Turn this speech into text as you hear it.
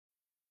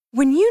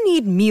When you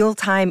need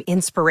mealtime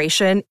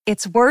inspiration,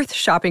 it's worth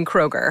shopping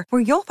Kroger,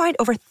 where you'll find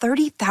over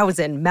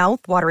 30,000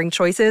 mouth-watering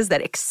choices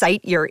that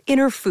excite your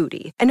inner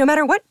foodie. And no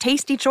matter what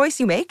tasty choice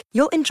you make,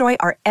 you'll enjoy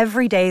our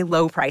everyday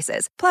low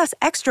prices, plus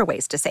extra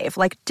ways to save,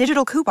 like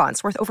digital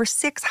coupons worth over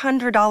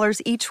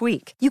 $600 each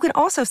week. You can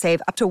also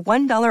save up to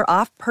 $1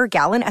 off per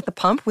gallon at the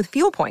pump with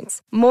fuel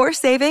points. More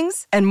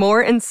savings and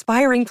more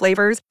inspiring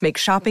flavors make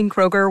shopping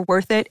Kroger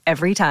worth it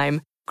every time.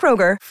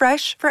 Kroger,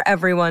 fresh for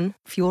everyone.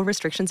 Fuel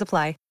restrictions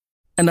apply.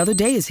 Another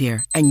day is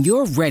here, and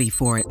you're ready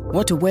for it.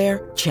 What to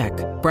wear? Check.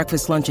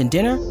 Breakfast, lunch, and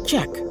dinner?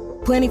 Check.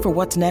 Planning for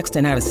what's next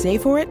and how to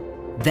save for it?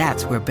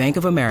 That's where Bank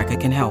of America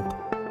can help.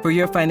 For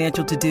your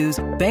financial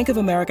to-dos, Bank of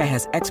America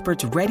has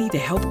experts ready to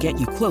help get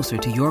you closer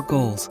to your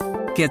goals.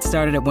 Get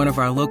started at one of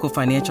our local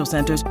financial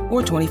centers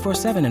or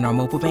 24/7 in our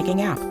mobile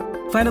banking app.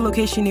 Find a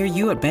location near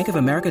you at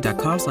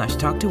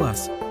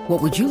bankofamerica.com/talktous. What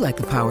would you like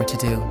the power to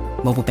do?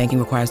 Mobile banking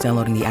requires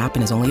downloading the app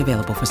and is only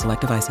available for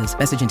select devices.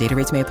 Message and data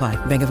rates may apply.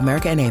 Bank of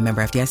America N.A.,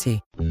 member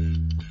FDIC.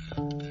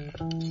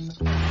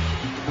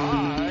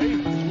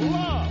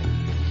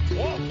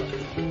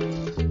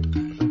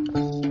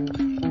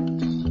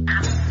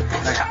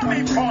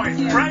 Tommy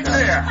point right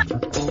there.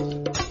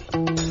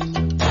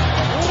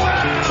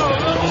 Wow, the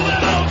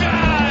little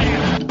guy.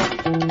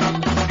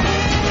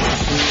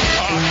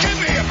 Give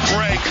me a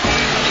break.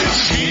 Is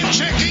he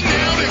checking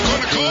now? They're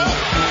going to call?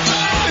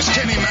 This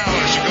Kenny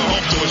Mallett should go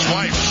home to his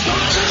wife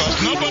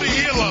because nobody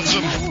here loves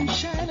him.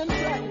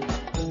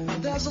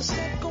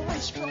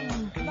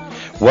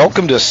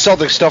 Welcome to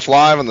Celtic Stuff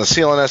Live on the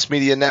CLNS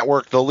Media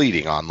Network, the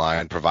leading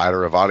online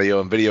provider of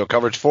audio and video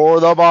coverage for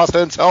the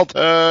Boston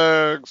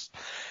Celtics.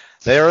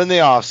 They are in the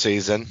off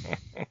season.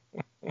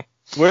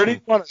 Where do you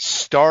want to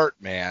start,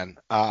 man?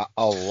 A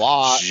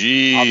lot.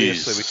 Jeez.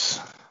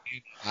 Obviously,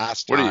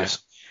 last time.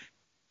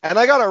 And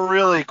I got a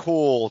really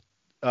cool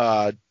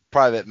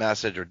private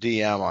message or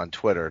DM on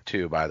Twitter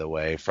too, by the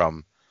way,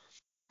 from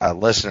a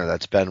listener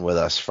that's been with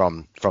us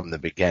from the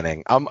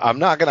beginning. I'm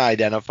not going to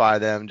identify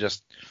them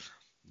just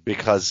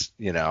because,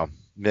 you know,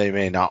 they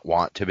may not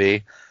want to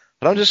be,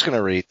 but I'm just going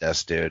to read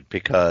this, dude,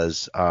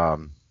 because I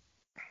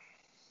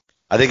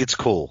think it's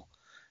cool.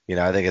 You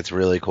know, I think it's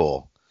really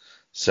cool.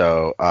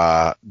 So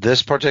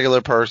this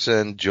particular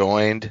person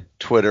joined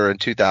Twitter in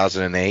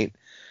 2008,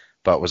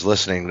 but was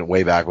listening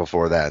way back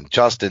before then.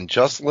 Justin,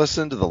 just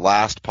listen to the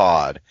last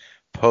pod,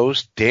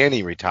 post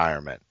Danny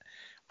retirement.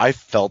 I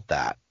felt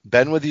that.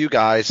 Been with you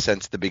guys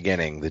since the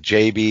beginning. The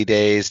JB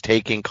days,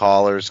 taking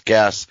callers,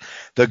 guests,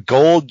 the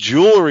gold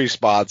jewelry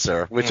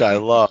sponsor, which I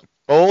love,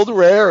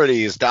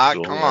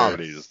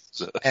 goldrarities.com.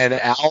 And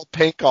Al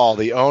Pinkall,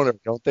 the owner.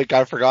 Don't think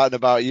I've forgotten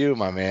about you,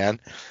 my man.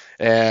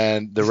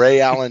 And the Ray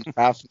Allen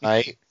draft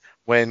night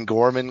when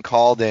Gorman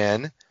called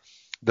in,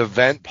 the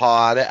Vent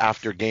Pod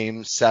after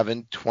Game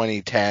 7,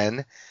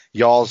 2010,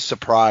 y'all's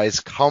surprise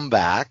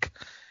comeback.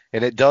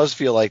 And it does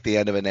feel like the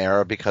end of an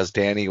era because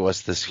Danny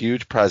was this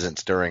huge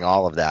presence during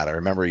all of that. I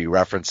remember you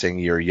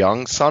referencing your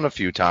young son a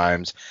few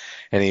times,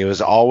 and he was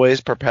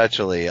always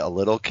perpetually a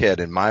little kid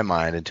in my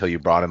mind until you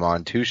brought him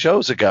on 2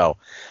 shows ago.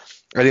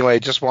 Anyway,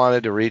 just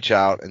wanted to reach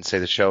out and say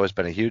the show has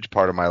been a huge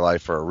part of my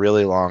life for a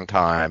really long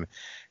time,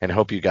 and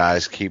hope you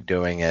guys keep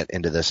doing it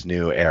into this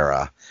new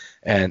era.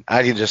 And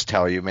I can just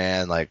tell you,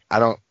 man, like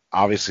I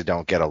obviously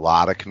don't get a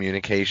lot of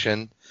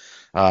communication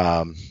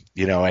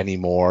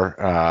anymore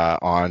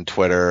on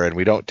Twitter, and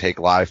we don't take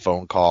live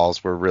phone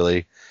calls. We're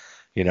really,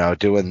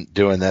 doing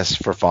this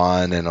for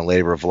fun and a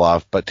labor of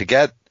love. But to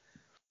get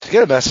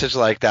a message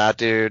like that,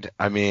 dude,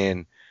 I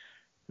mean,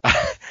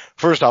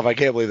 first off, I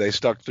can't believe they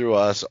stuck through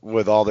us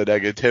with all the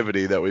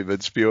negativity that we've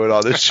been spewing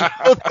on this show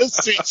this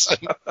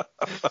season.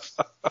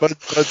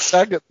 But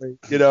secondly,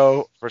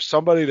 for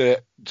somebody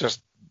to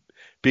just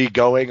be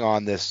going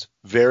on this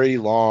very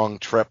long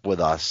trip with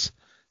us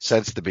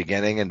since the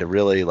beginning and to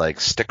really like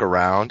stick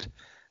around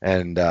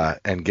and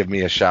give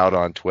me a shout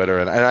on Twitter.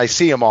 And I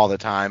see him all the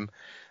time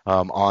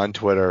on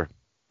Twitter.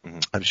 Mm-hmm.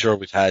 I'm sure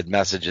we've had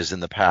messages in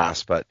the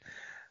past, but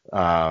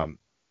not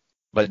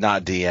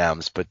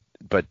DMs. But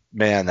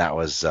man, that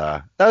was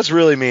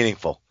really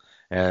meaningful,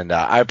 and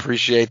I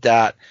appreciate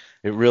that.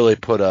 It really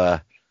put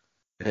a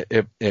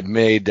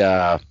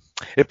bow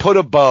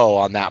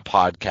on that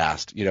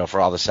podcast,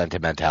 for all the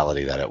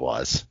sentimentality that it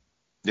was.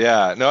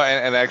 Yeah, no,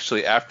 and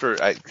actually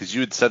because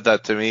you had said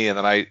that to me, and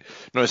then I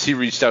noticed he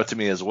reached out to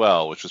me as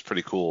well, which was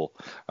pretty cool.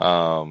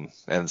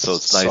 And so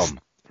it's nice.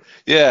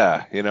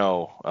 Yeah,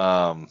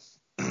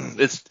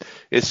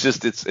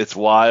 it's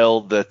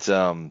wild that,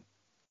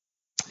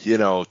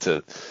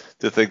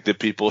 to think that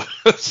people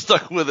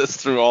stuck with us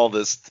through all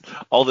this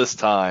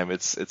time.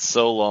 It's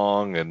so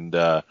long, and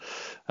it's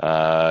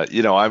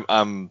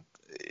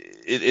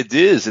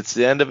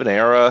the end of an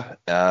era.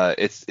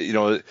 It's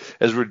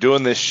as we're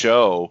doing this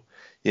show,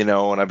 and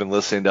I've been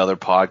listening to other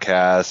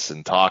podcasts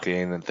and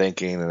talking and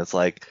thinking, and it's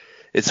like,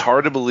 it's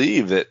hard to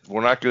believe that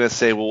we're not going to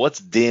say, well, what's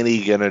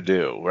Danny going to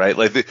do, right?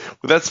 Like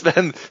that's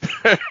been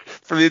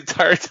for the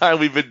entire time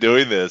we've been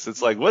doing this.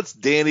 It's like, what's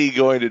Danny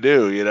going to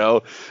do?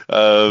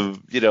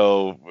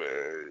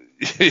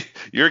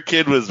 your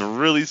kid was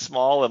really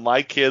small and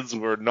my kids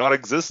were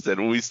non-existent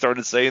when we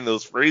started saying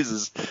those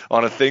phrases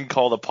on a thing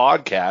called a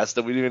podcast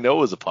that we didn't even know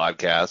was a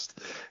podcast.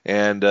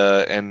 And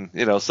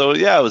so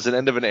yeah, it was an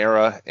end of an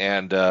era,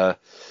 and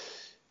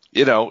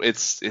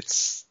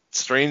it's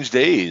strange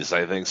days,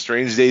 I think,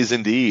 strange days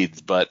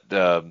indeed. But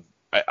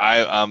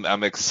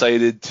I'm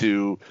excited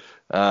to.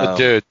 But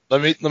dude,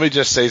 let me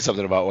just say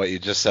something about what you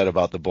just said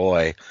about the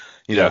boy,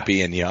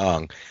 being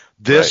young.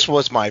 This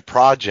was my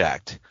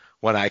project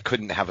when I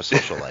couldn't have a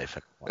social life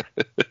anymore.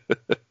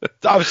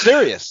 I'm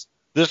serious.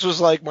 This was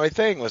like my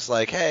thing. Was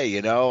like, hey,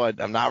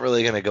 I'm not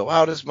really going to go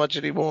out as much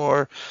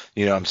anymore.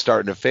 I'm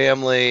starting a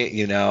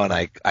family, and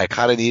I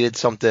kind of needed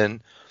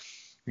something,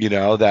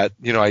 that,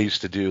 I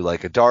used to do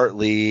like a dart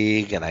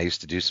league, and I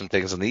used to do some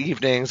things in the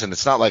evenings, and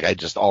it's not like I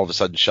just all of a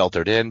sudden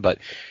sheltered in, but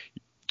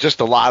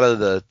just a lot of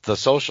the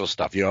social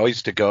stuff. I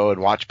used to go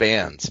and watch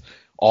bands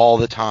all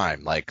the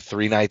time, like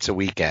 3 nights a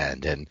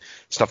weekend and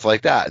stuff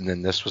like that. And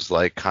then this was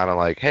like kind of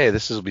like, hey,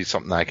 this will be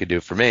something I could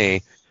do for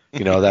me,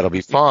 that'll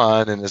be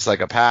fun, and it's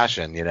like a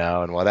passion,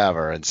 and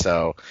whatever. And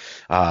so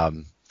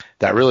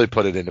that really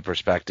put it into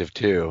perspective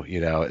too,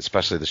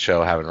 especially the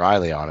show having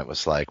Riley on it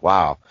was like,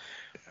 wow,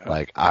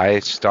 like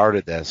I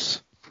started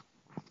this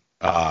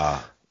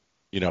probably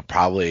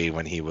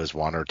when he was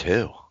 1 or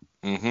 2.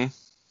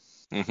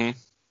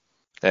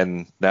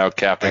 And now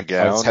cap and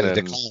gown. I was headed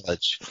to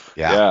college.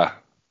 Yeah.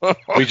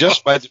 We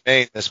just went to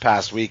Maine this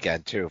past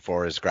weekend too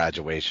for his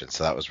graduation,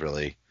 so that was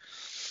really,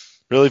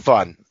 really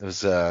fun. It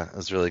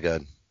was really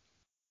good.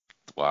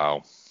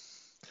 Wow.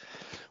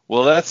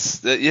 Well,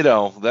 it's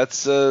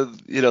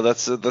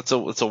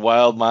a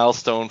wild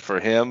milestone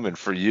for him and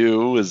for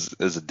you as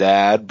a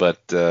dad, but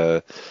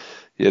it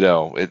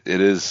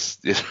is.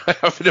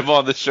 Having him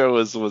on the show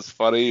was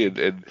funny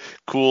and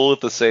cool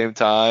at the same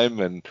time,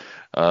 and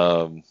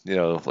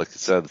like I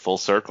said, full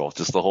circle,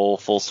 just the whole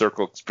full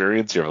circle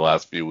experience here over the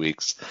last few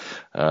weeks,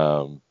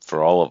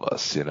 for all of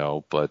us,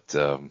 but,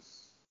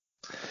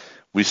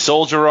 we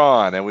soldier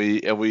on and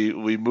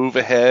we move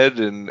ahead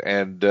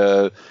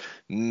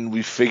and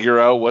we figure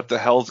out what the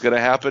hell's going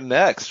to happen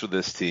next with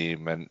this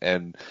team.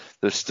 And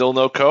there's still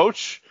no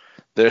coach.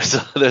 There's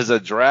a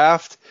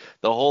draft.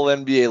 The whole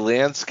NBA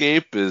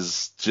landscape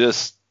is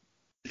just,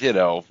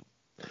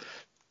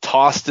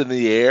 tossed in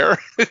the air,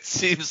 it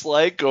seems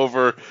like,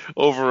 over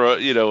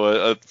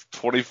a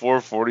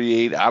 24,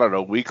 48, I don't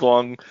know,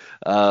 week-long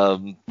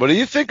what do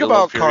you think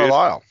about period.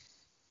 Carlisle?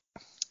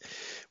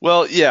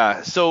 Well,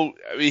 yeah, so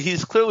I mean,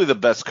 he's clearly the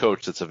best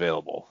coach that's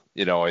available.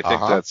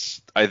 I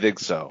think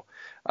so.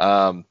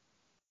 But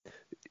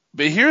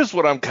here's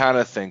what I'm kind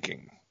of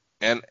thinking,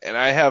 and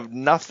I have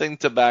nothing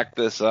to back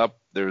this up.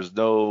 There's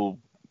no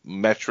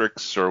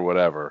metrics or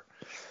whatever,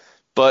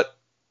 but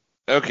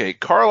okay,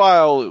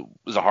 Carlisle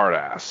is a hard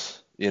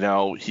ass.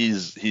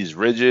 He's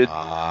rigid.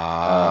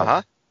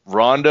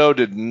 Rondo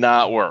did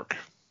not work.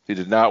 He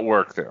did not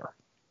work there.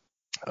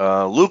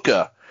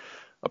 Luka,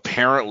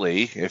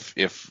 apparently,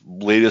 if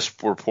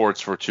latest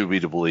reports were to be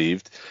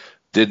believed,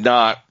 did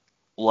not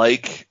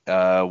like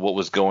what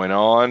was going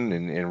on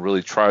and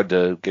really tried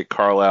to get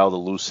Carlisle to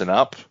loosen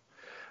up.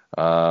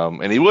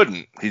 And he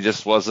wouldn't. He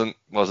just wasn't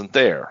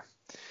there.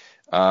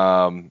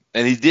 And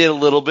he did a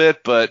little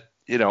bit, but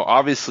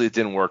obviously it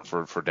didn't work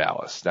for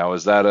Dallas. Now,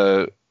 is that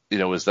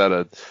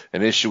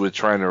an issue with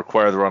trying to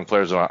acquire the wrong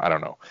players? I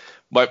don't know.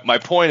 But my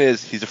point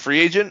is, he's a free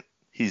agent.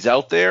 He's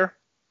out there,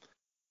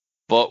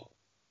 but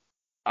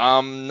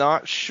I'm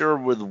not sure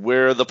with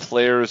where the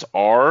players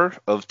are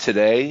of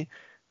today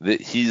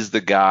that he's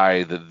the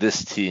guy that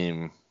this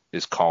team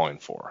is calling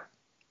for.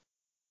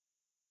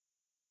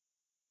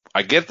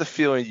 I get the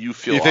feeling you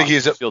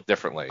feel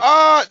differently.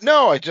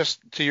 No,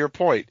 to your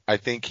point, I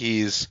think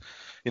he's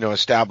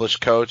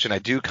established coach, and I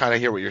do kind of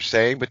hear what you're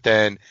saying, but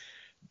then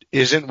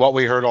isn't what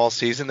we heard all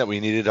season that we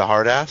needed a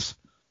hard ass?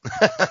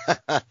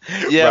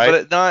 Yeah,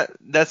 right? But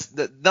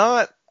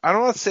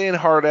I'm not saying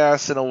hard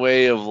ass in a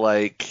way of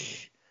like,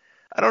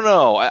 I don't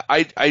know.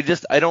 I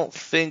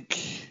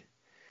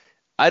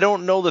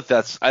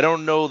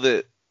don't know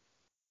that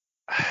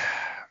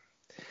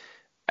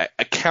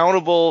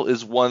accountable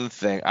is one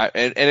thing.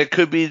 And it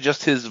could be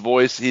just his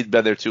voice. He'd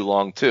been there too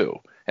long too.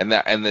 And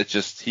that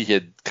just, he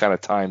had kind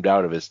of timed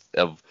out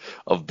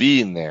of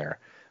being there.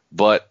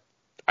 But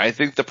I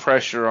think the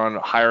pressure on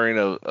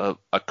hiring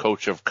a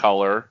coach of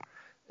color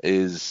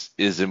is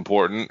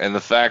important. And the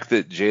fact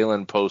that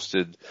Jalen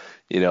posted,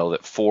 that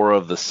 4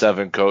 of the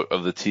 7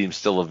 of the team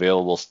still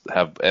available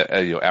have,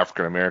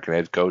 African American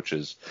head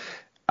coaches.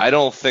 I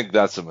don't think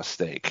that's a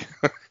mistake.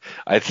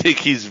 I think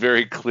he's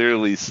very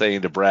clearly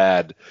saying to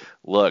Brad,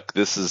 look,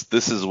 this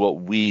is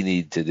what we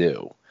need to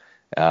do.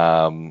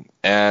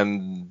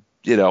 And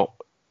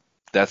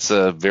that's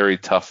a very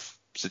tough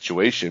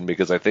situation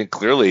because I think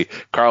clearly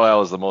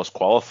Carlisle is the most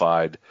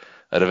qualified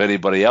out of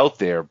anybody out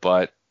there,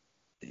 but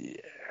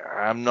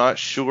I'm not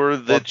sure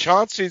that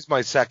Chauncey's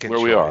my second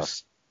choice. We are.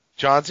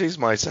 Chauncey's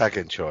my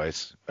second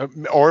choice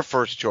or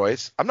first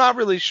choice. I'm not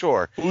really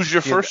sure. Who's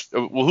your first?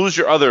 Well, who's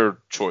your other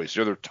choice?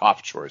 Your other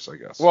top choice, I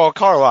guess. Well,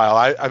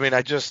 Carlisle. I mean,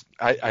 I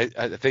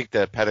think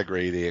the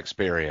pedigree, the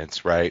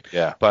experience, right?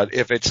 Yeah. But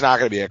if it's not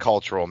going to be a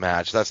cultural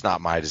match, that's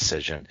not my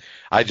decision.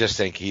 I just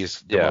think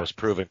he's the most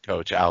proven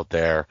coach out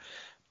there,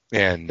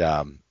 and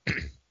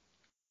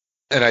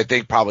I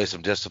think probably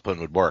some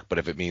discipline would work. But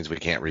if it means we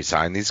can't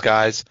re-sign these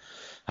guys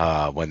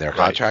when their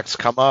contracts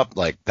come up,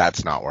 like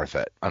that's not worth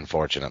it,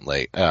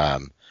 unfortunately.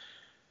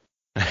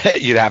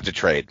 You'd have to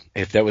trade.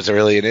 If that was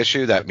really an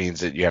issue, that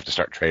means that you have to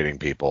start trading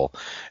people,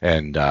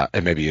 and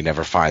maybe you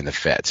never find the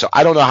fit. So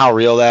I don't know how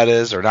real that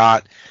is or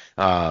not.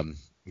 I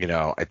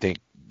think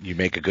you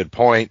make a good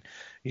point.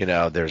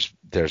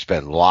 There's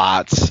been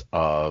lots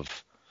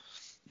of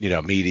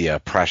media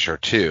pressure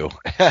too,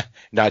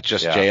 not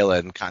just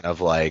Jalen kind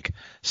of like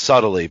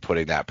subtly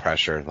putting that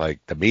pressure, like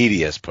the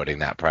media is putting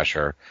that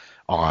pressure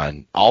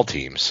on all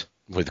teams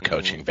with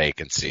coaching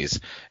vacancies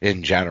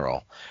in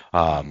general.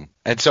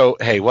 And so,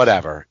 hey,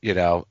 whatever,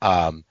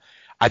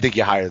 I think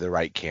you hire the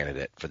right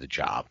candidate for the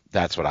job.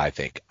 That's what I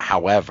think.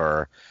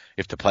 However,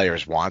 if the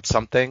players want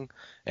something,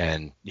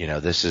 and,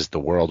 this is the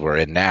world we're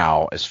in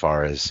now as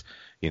far as,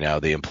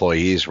 the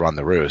employees run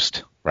the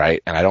roost,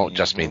 right? And I don't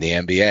just mean the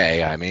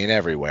NBA, I mean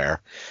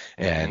everywhere.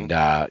 And,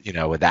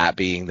 with that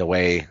being the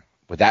way,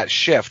 with that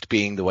shift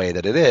being the way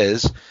that it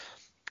is,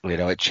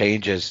 it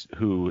changes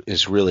who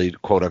is really,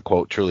 quote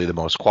unquote, truly the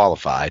most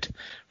qualified,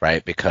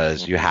 right?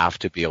 Because you have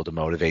to be able to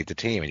motivate the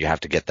team and you have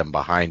to get them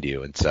behind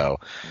you. And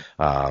so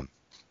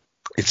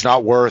it's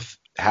not worth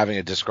having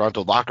a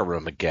disgruntled locker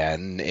room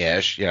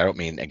again-ish. I don't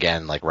mean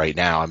again like right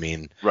now. I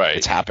mean,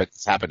 it's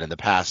happened in the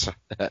past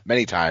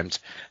many times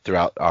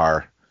throughout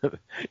our,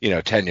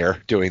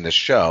 tenure doing this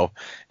show.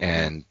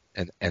 And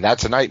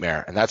that's a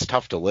nightmare, and that's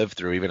tough to live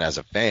through even as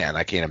a fan.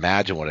 I can't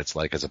imagine what it's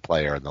like as a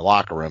player in the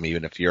locker room,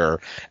 even if you're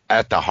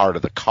at the heart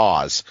of the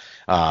cause,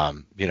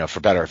 for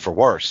better or for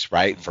worse,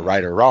 right? For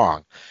right or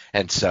wrong.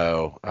 And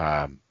so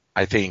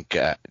I think,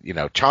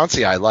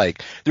 Chauncey I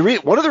like.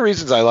 One of the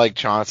reasons I like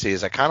Chauncey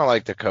is I kind of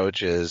like the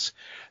coaches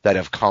that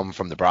have come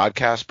from the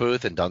broadcast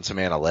booth and done some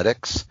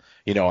analytics,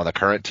 on the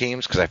current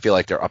teams, because I feel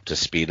like they're up to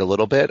speed a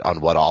little bit on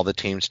what all the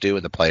teams do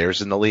and the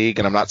players in the league.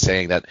 And I'm not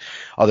saying that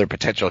other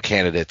potential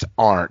candidates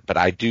aren't, but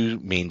I do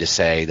mean to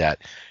say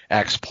that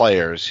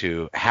ex-players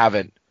who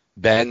haven't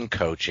been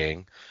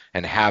coaching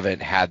and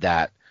haven't had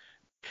that.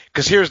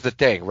 Because here's the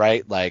thing,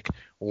 right? Like,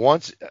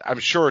 once I'm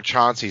sure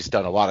Chauncey's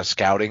done a lot of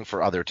scouting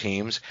for other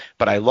teams,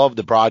 but I love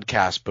the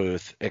broadcast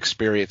booth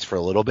experience for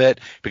a little bit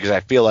because I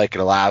feel like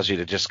it allows you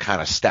to just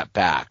kind of step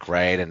back,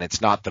 right? And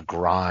it's not the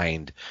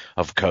grind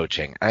of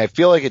coaching. And I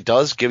feel like it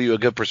does give you a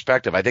good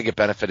perspective. I think it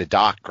benefited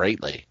Doc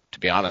greatly,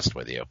 to be honest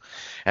with you.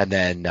 And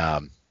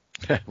then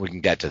we can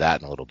get to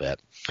that in a little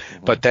bit.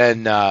 But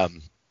then,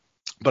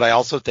 but I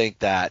also think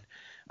that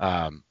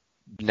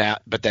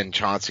but then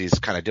Chauncey's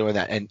kind of doing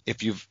that. And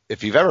if you've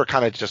ever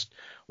kind of just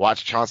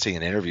watch Chauncey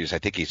in interviews, I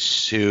think he's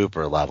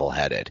super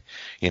level-headed.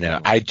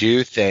 I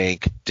do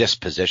think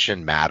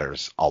disposition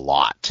matters a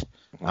lot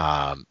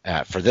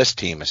for this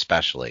team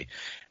especially.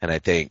 And I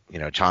think,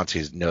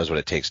 Chauncey knows what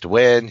it takes to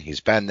win. He's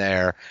been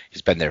there.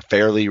 He's been there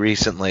fairly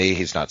recently.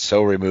 He's not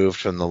so removed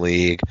from the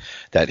league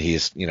that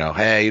he's,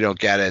 hey, you don't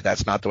get it.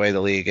 That's not the way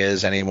the league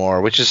is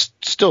anymore, which is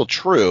still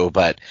true,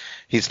 but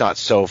he's not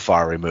so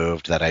far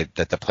removed that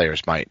the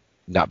players might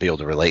not be able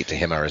to relate to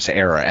him or his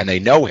era, and they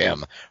know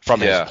him from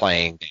his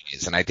playing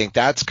days, and I think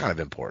that's kind of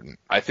important.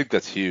 I think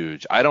that's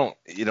huge. I don't,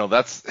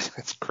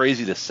 it's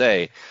crazy to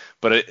say,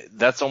 but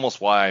that's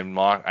almost why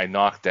I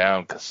knocked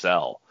down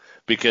Cassell,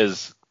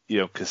 because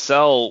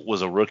Cassell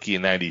was a rookie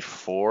in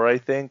 '94, I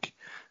think.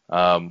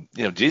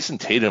 Jason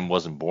Tatum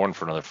wasn't born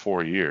for another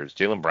 4 years.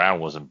 Jaylen Brown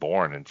wasn't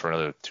born for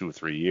another 2 or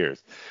 3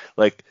 years.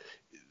 Like,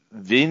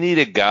 they need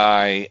a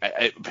guy.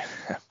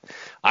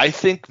 I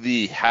think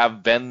the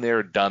have been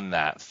there, done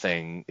that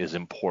thing is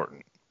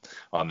important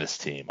on this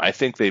team. I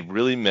think they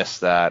really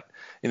missed that,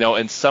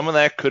 and some of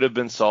that could have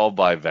been solved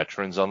by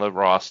veterans on the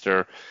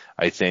roster.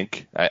 I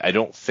think I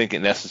don't think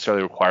it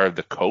necessarily required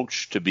the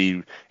coach to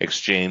be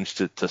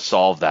exchanged to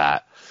solve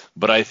that.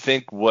 But I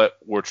think what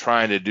we're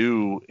trying to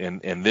do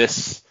in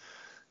this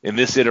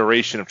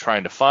iteration of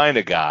trying to find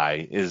a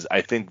guy is, I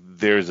think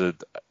there's a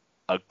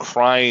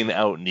crying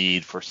out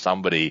need for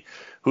somebody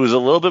who's a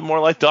little bit more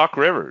like Doc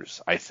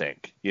Rivers, I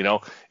think.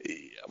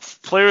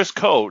 Players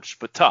coach,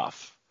 but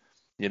tough.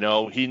 They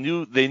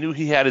knew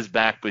he had his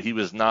back, but he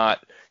was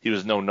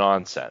no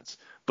nonsense.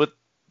 But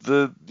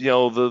the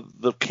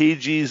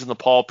KGs and the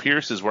Paul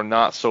Pierces were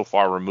not so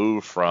far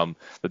removed from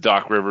the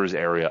Doc Rivers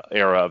era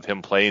of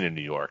him playing in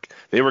New York.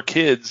 They were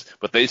kids,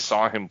 but they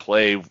saw him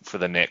play for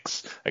the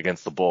Knicks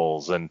against the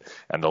Bulls and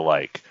the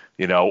like,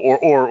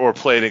 or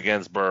played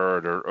against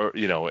Bird or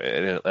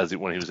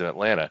when he was in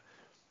Atlanta.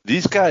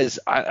 These guys,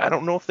 I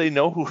don't know if they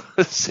know who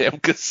Sam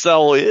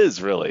Cassell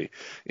is, really.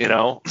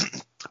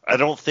 I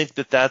don't think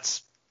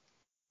that's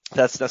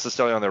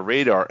necessarily on their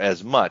radar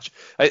as much.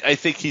 I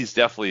think he's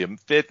definitely a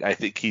fit. I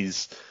think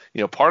he's,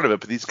 part of it.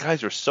 But these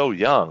guys are so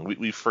young.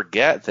 We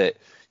forget that,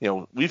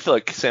 we feel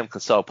like Sam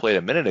Cassell played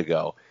a minute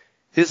ago.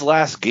 His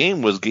last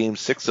game was Game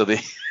 6 of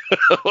the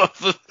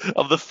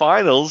of the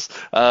finals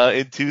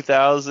in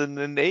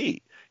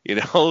 2008.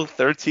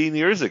 13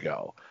 years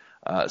ago.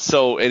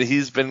 And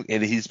he's been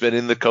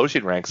in the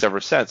coaching ranks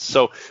ever since.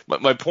 So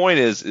my point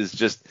is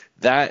just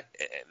that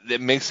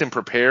it makes him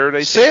prepared. I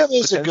think Sam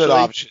is a good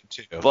option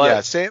too.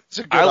 But Sam's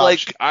a good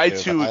option. I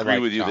too agree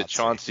with you that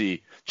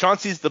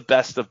Chauncey's the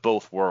best of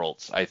both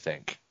worlds. I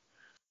think.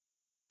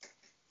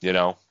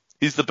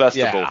 He's the best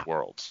of both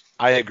worlds.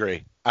 I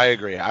agree.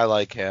 I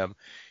like him.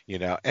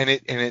 And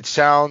it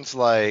sounds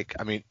like,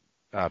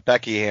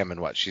 Becky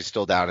Hammond, she's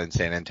still down in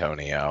San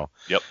Antonio.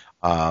 Yep.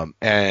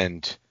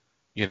 And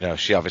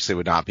she obviously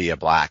would not be a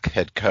black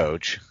head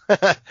coach.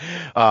 No.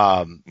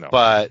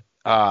 But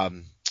Kara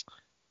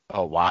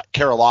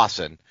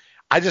Lawson,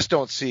 I just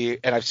don't see,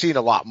 and I've seen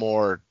a lot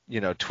more,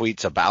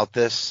 tweets about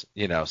this,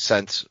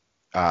 since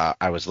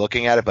I was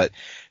looking at it, but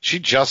she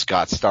just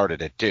got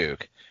started at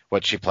Duke.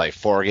 What, she played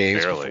 4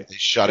 games barely. before they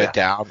shut it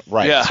down?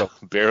 Right. Yeah, so,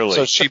 barely.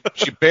 So she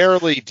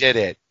barely did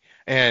it.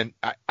 And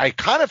I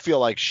kind of feel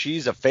like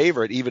she's a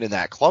favorite even in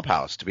that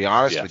clubhouse, to be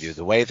honest with you.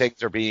 The way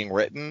things are being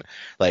written,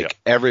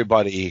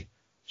 everybody,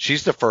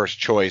 she's the first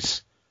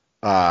choice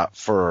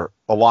for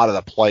a lot of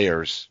the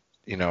players,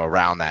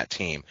 around that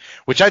team,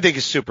 which I think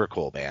is super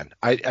cool, man.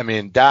 I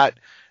mean, that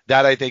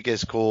I think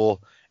is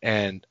cool.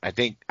 And I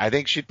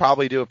think she'd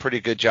probably do a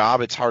pretty good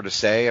job. It's hard to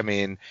say. I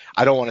mean,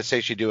 I don't want to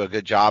say she'd do a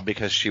good job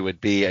because she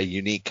would be a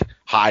unique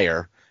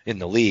hire in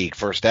the league,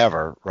 first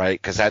ever,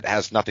 right? Because that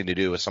has nothing to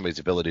do with somebody's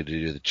ability to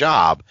do the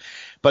job.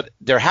 But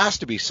there has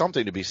to be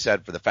something to be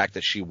said for the fact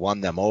that she won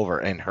them over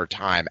in her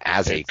time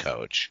as a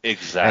coach.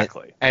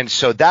 Exactly. And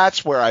so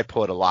that's where I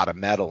put a lot of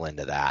metal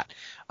into that.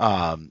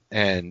 And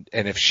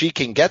if she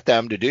can get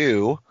them to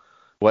do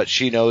what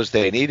she knows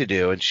they need to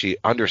do, and she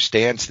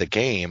understands the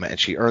game, and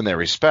she earned their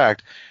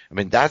respect, I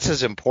mean, that's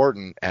as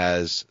important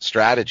as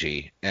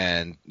strategy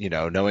and,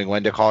 knowing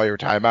when to call your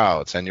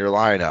timeouts and your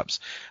lineups.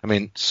 I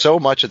mean, so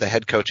much of the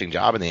head coaching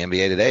job in the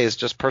NBA today is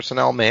just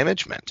personnel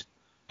management.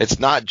 It's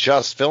not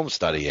just film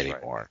study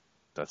anymore.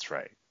 That's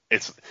right.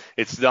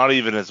 It's not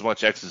even as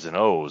much X's and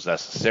O's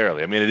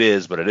necessarily. I mean, it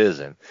is, but it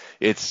isn't.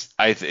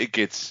 I think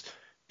it's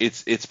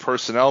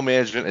personnel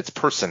management. It's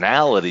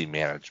personality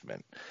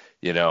management.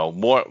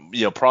 More,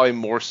 probably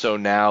more so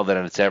now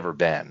than it's ever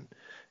been.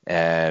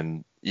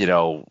 And,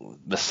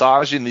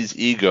 massaging these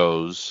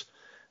egos,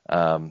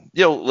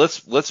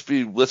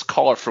 let's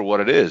call it for what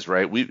it is,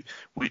 right? We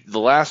the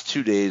last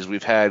 2 days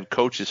we've had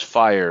coaches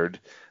fired,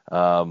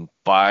 in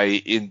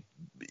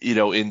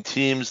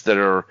teams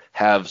that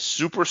have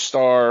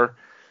superstar,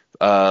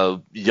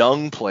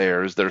 young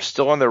players that are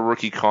still on their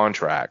rookie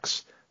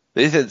contracts.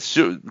 They've had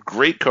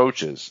great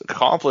coaches,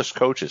 accomplished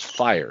coaches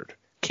fired,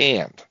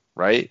 canned,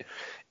 right?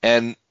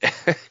 And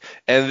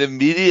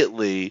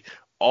immediately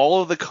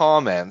all of the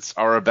comments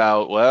are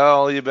about,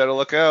 well, you better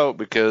look out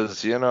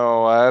because,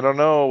 I don't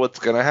know what's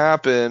going to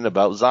happen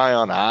about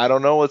Zion. I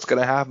don't know what's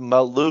going to happen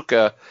about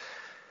Luka.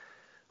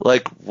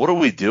 Like, what are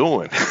we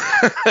doing?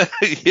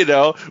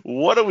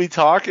 What are we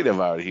talking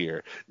about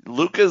here?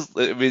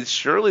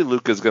 Surely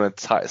Luka's going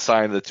to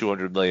sign the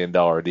 $200 million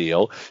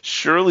deal.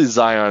 Surely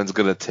Zion's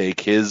going to take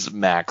his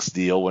max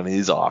deal when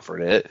he's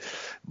offered it.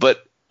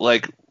 But,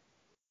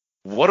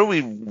 what are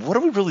we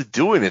really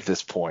doing at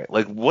this point?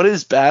 Like, what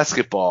is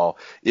basketball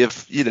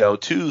if,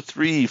 2,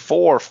 3,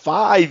 4,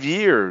 5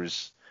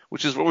 years,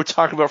 which is what we're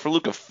talking about for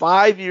Luka,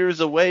 5 years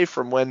away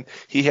from when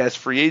he has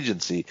free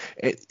agency,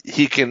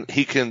 he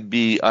can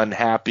be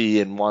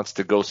unhappy and wants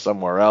to go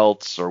somewhere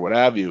else or what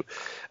have you.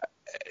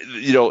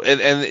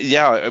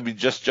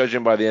 Just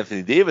judging by the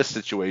Anthony Davis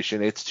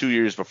situation, it's 2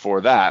 years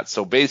before that.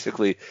 So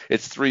basically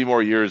it's 3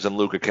 more years than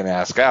Luka can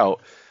ask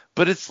out.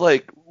 But it's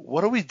like,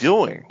 what are we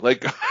doing?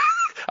 Like,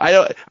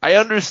 I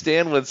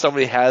understand when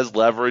somebody has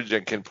leverage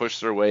and can push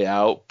their way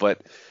out,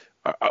 but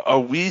are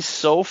we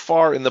so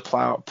far in the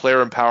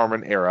player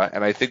empowerment era?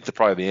 And I think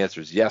probably the answer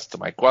is yes to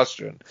my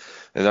question,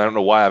 and I don't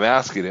know why I'm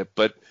asking it,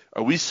 but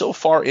are we so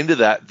far into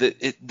that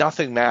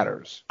nothing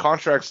matters?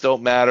 Contracts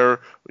don't matter,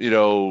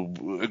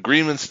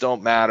 agreements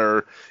don't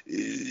matter,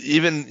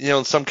 even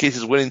in some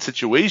cases winning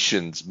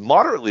situations,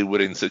 moderately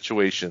winning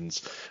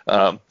situations.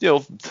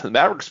 The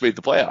Mavericks made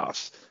the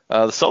playoffs,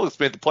 the Celtics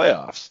made the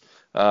playoffs.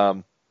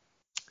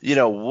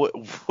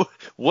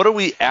 What are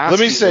we asking? Let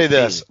me say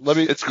this.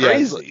 It's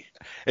crazy.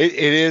 It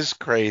is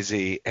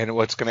crazy, and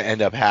what's going to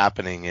end up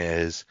happening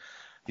is,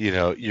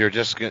 you're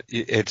just gonna,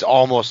 it's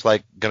almost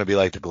like going to be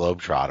like the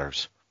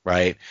Globetrotters,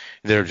 right?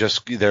 They're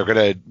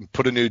going to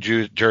put a new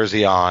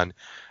jersey on,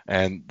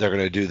 and they're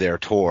going to do their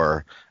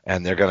tour,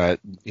 and they're going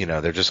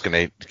to, they're just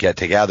going to get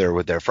together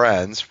with their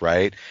friends,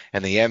 right?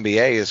 And the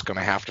NBA is going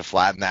to have to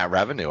flatten that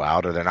revenue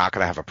out, or they're not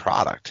going to have a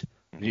product.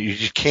 You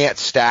just can't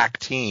stack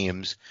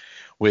teams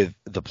with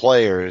the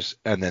players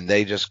and then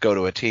they just go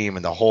to a team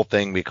and the whole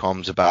thing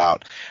becomes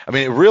about,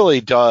 it really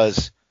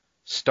does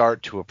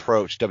start to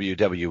approach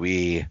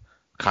WWE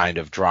kind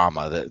of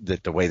drama,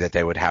 that the way that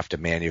they would have to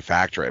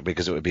manufacture it,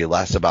 because it would be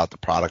less about the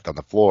product on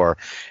the floor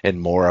and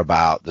more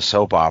about the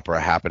soap opera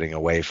happening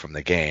away from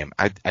the game.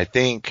 I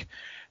think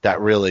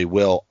that really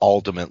will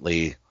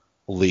ultimately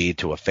lead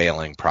to a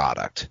failing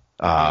product,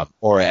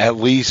 or at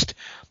least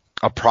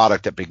a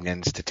product that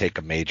begins to take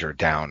a major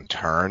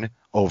downturn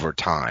over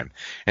time.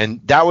 And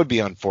that would be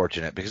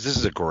unfortunate, because this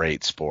is a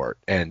great sport,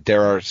 and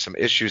there are some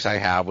issues I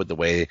have with the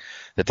way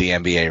that the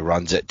NBA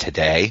runs it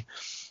today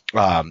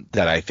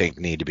that I think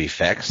need to be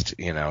fixed,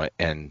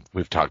 and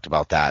we've talked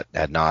about that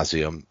ad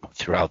nauseum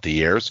throughout the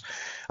years,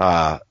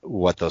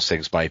 what those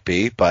things might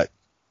be. But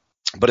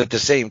at the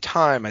same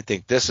time, I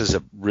think this is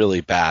a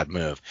really bad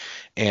move,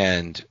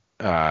 and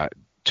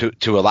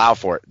to allow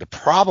for it. The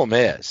problem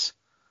is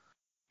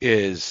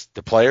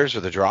the players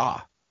are the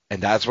draw,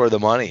 and that's where the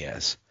money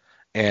is.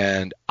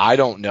 And I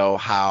don't know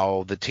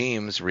how the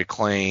teams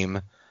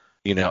reclaim,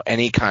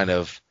 any kind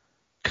of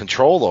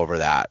control over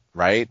that,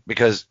 right?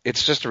 Because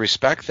it's just a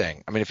respect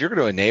thing. I mean, if you're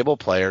going to enable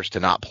players to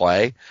not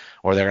play,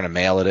 or they're going to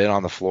mail it in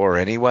on the floor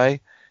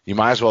anyway, you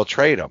might as well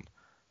trade them.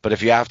 But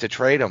if you have to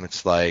trade them,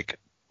 it's like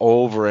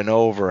over and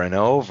over and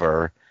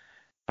over.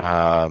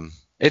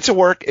 It's a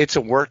work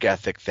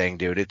ethic thing,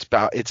 dude.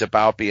 It's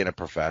about being a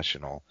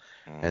professional.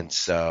 And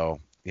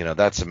so,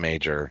 that's a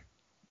major,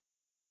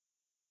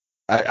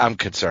 I'm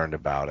concerned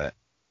about it.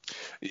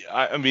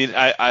 I mean,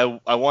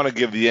 I want to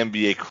give the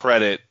NBA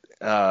credit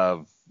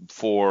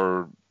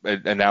for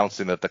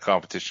announcing that the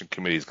competition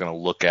committee is going to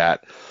look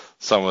at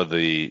some of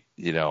the,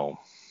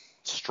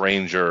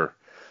 stranger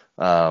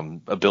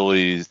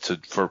abilities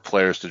for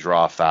players to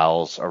draw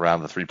fouls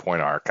around the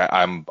 3-point arc.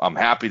 I'm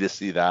happy to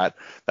see that.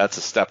 That's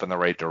a step in the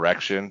right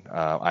direction.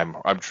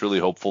 I'm truly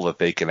hopeful that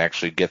they can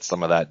actually get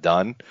some of that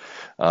done.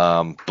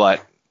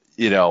 But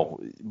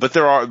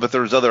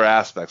there's other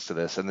aspects to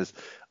this, and this,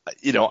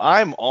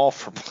 I'm all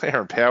for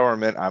player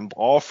empowerment. I'm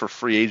all for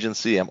free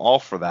agency. I'm all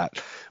for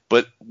that.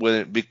 But when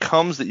it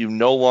becomes that you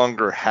no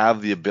longer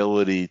have the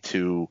ability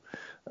to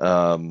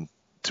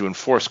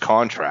enforce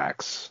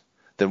contracts,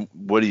 then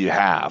what do you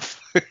have?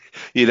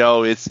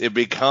 It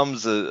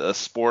becomes a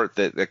sport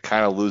that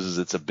kind of loses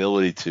its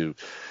ability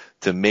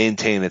to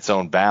maintain its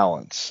own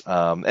balance.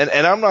 And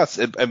I'm not,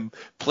 and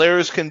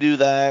players can do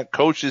that,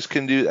 coaches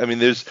can do, I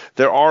mean,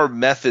 there are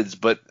methods,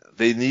 but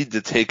they need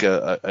to take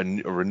a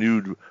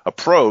renewed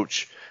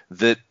approach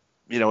that,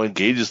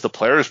 engages the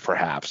players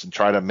perhaps, and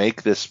try to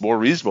make this more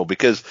reasonable,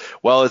 because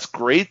while it's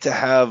great to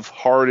have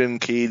Harden,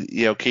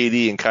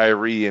 KD and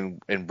Kyrie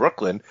in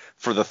Brooklyn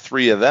for the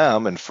three of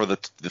them, and for the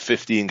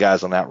 15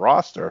 guys on that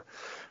roster,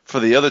 for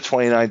the other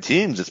 29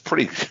 teams, it's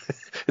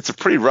a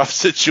pretty rough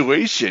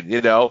situation,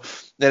 and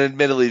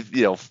admittedly,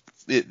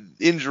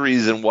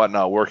 injuries and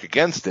whatnot work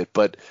against it,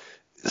 but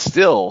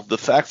still, the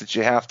fact that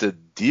you have to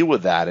deal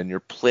with that, and you're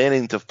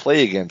planning to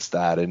play against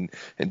that, and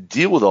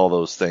deal with all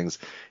those things,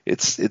 it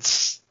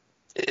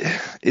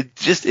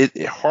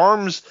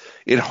harms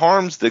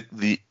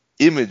the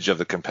image of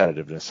the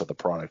competitiveness of the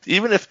product.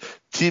 Even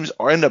if teams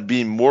end up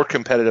being more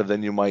competitive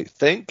than you might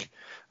think,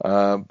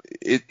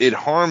 it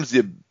harms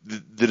the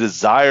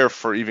desire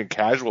for even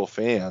casual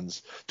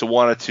fans to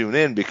want to tune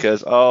in,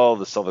 because the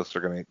Celtics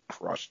are going to get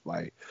crushed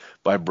by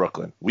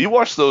Brooklyn. We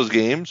watched those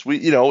games,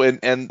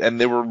 and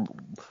they were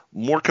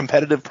more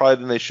competitive probably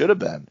than they should have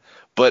been.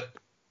 But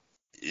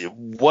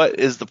what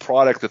is the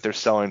product that they're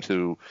selling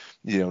to,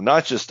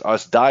 not just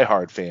us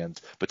diehard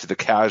fans, but to the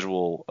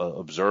casual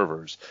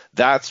observers?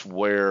 That's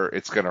where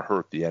it's going to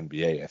hurt the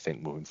NBA, I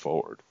think, moving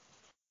forward.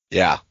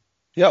 Yeah.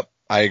 Yep.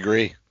 I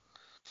agree.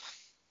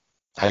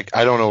 I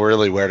don't know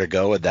really where to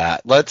go with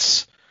that.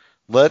 Let's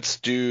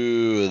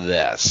do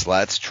this.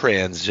 Let's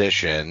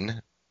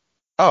transition.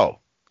 Oh,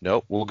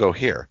 no, we'll go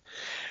here.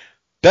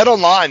 Bet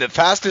Online, the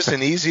fastest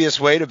and easiest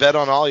way to bet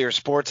on all your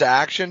sports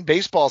action.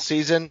 Baseball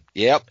season,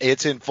 yep,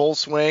 it's in full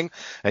swing,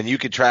 and you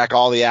can track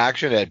all the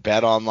action at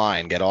Bet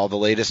Online. Get all the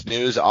latest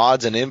news,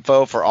 odds, and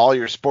info for all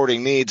your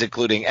sporting needs,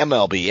 including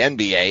MLB,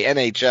 NBA,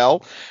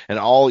 NHL, and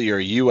all your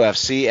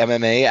UFC,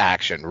 MMA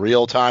action.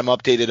 Real-time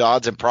updated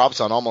odds and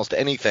props on almost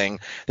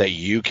anything that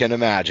you can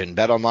imagine.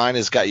 Bet Online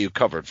has got you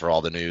covered for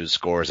all the news,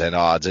 scores, and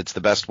odds. It's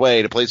the best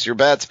way to place your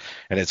bets,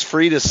 and it's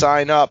free to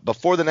sign up.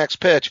 Before the next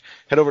pitch,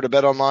 head over to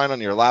Bet Online on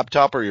your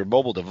laptop or your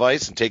mobile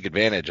device and take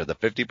advantage of the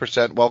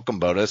 50% welcome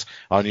bonus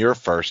on your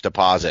first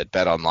deposit.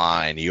 Bet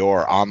Online,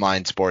 your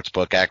online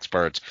sportsbook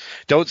experts.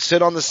 Don't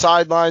sit on the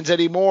sidelines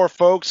anymore,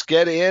 folks.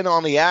 Get in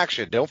on the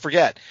action. Don't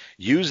forget,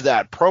 use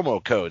that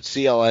promo code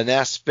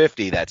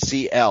CLNS50, that's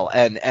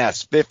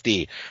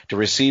CLNS50, to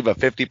receive a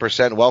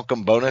 50%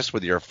 welcome bonus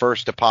with your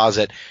first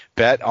deposit.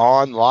 Bet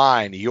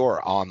Online,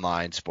 your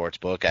online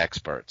sportsbook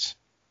experts.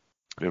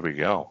 There we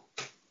go.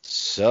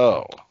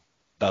 So,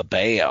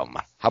 ba-bam.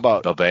 How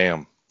about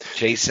ba-bam?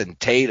 Jason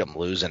Tatum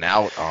losing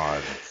out on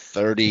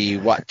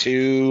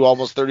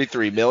almost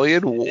 33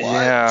 million. What?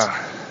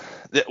 Yeah.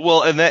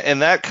 Well, and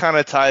that kind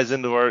of ties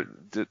into our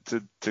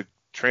to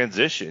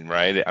transition,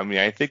 right? I mean,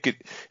 I think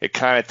it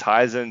kind of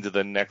ties into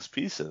the next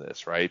piece of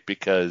this, right?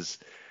 Because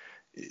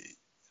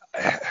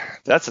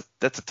that's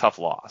a tough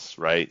loss,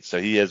 right? So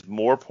he has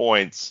more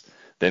points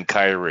than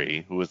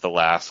Kyrie, who was the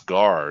last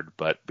guard,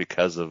 but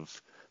because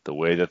of the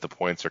way that the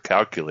points are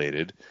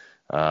calculated,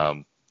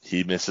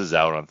 he misses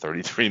out on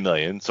 $33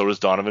 million. So does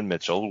Donovan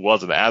Mitchell, who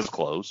wasn't as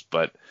close,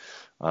 but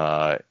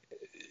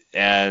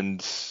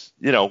and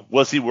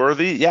was he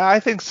worthy? Yeah, I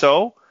think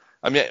so.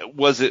 I mean,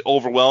 was it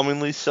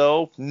overwhelmingly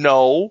so?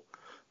 No.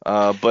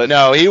 But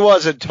no, he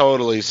wasn't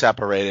totally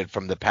separated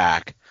from the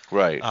pack.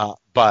 Right.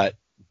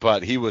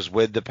 But he was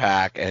with the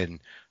pack, and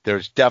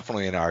there's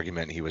definitely an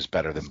argument he was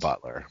better than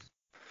Butler.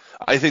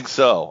 I think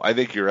so. I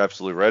think you're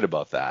absolutely right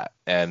about that.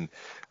 And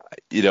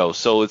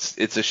so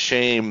it's a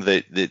shame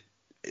that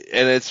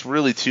and it's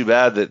really too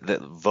bad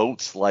that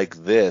votes like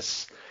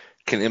this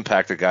can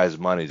impact a guy's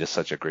money to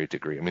such a great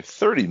degree. I mean,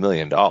 $30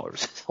 million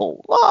is a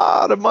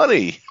lot of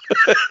money.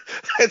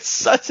 It's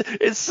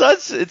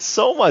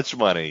so much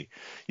money,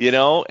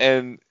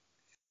 and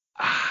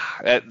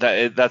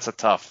that's a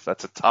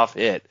tough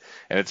hit,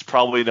 and it's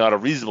probably not a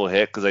reasonable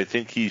hit because I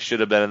think he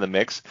should have been in the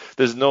mix.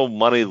 There's no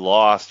money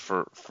lost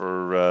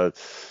for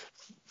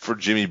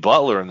Jimmy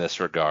Butler in this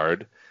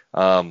regard.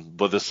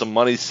 But there's some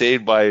money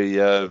saved by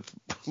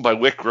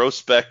Wyc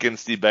Grousbeck and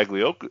Steve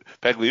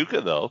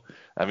Bagliuca, though.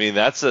 I mean,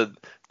 that's a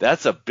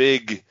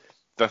big.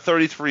 The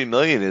 $33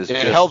 million is. It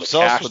just helps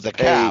us with the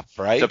cap,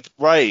 right?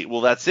 Right.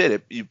 Well, that's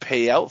it. You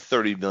pay out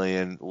 $30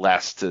 million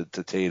less to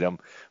Tatum,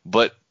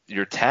 but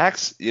your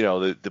tax,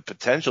 the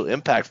potential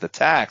impact of the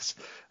tax.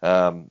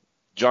 John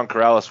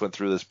Corrales went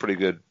through this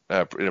in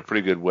a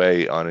pretty good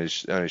way on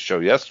his show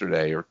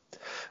yesterday, or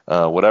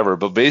whatever.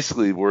 But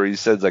basically, where he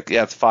says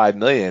it's $5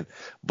 million,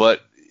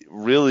 but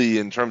really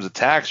in terms of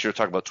tax, you're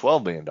talking about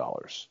 $12 million.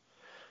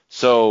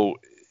 So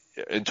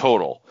in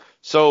total.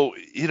 So,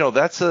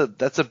 that's a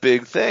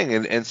big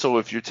thing. And so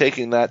if you're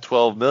taking that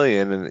 $12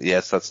 million, and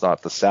yes, that's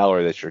not the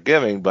salary that you're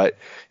giving, but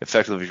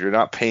effectively if you're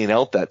not paying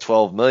out that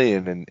 $12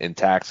 million in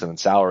tax and in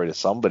salary to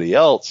somebody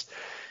else,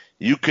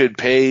 you could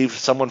pay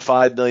someone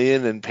 $5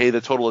 million and pay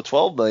the total of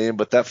 $12 million,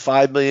 but that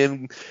 $5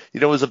 million,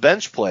 is a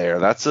bench player.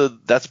 That's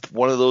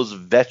one of those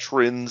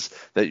veterans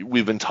that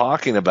we've been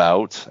talking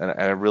about. And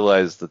I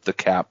realize that the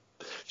cap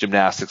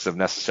gymnastics of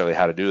necessarily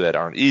how to do that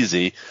aren't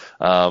easy.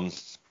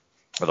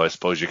 Although I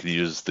suppose you could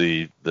use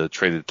the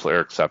traded player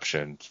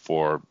exception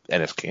for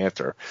Enes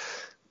Kanter.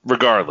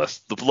 Regardless,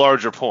 the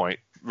larger point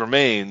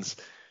remains,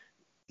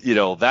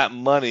 that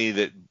money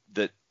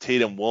that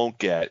Tatum won't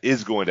get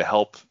is going to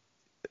help.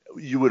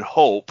 You would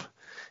hope,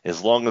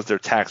 as long as they're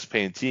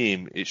tax-paying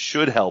team, it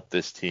should help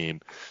this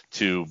team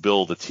to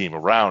build a team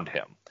around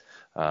him.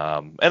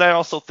 And I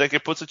also think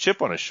it puts a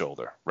chip on his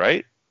shoulder,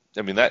 right?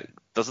 I mean,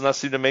 doesn't that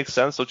seem to make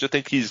sense? Don't you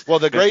think he's well?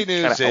 The great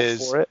news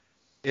is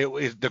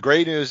the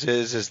great news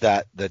is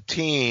that the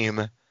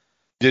team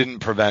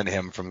didn't prevent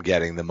him from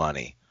getting the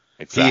money.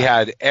 Exactly. He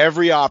had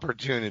every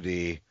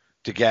opportunity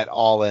to get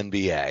all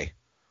NBA,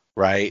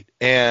 right?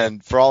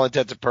 And for all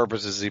intents and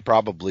purposes, he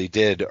probably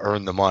did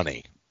earn the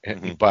money.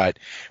 Mm-hmm. But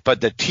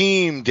the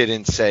team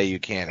didn't say you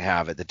can't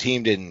have it. The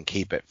team didn't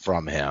keep it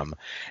from him.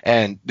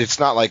 And it's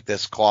not like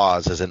this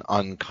clause is an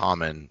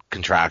uncommon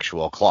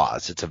contractual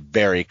clause. It's a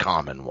very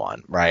common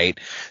one, right?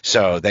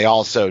 So they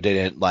also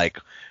didn't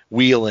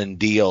wheel and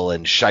deal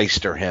and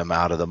shyster him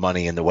out of the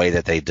money in the way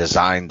that they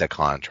designed the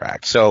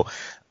contract. So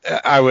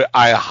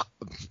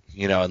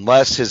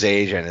unless his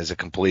agent is a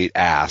complete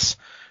ass,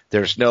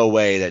 there's no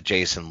way that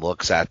Jason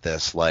looks at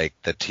this like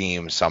the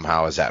team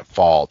somehow is at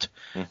fault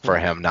for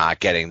him not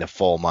getting the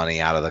full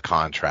money out of the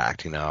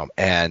contract,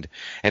 and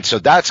so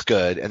that's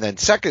good. And then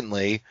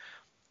secondly,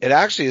 it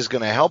actually is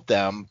going to help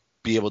them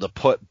be able to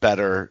put a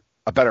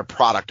better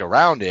product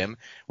around him,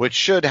 which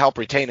should help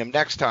retain him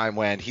next time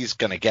when he's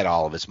going to get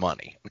all of his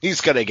money.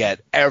 He's going to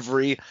get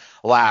every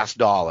last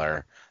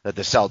dollar that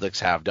the Celtics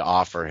have to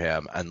offer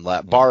him, and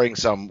barring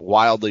some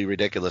wildly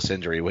ridiculous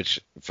injury, which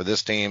for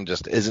this team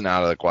just isn't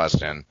out of the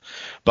question.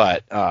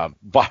 But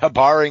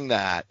barring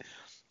that,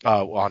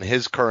 on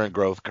his current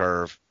growth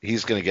curve,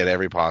 he's going to get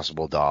every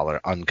possible dollar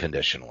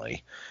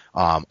unconditionally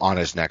on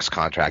his next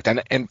contract.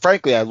 And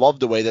frankly, I love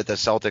the way that the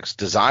Celtics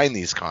design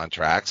these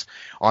contracts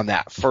on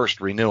that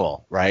first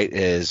renewal, right?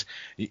 Is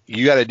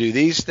you got to do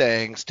these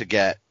things to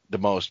get the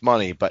most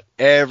money, but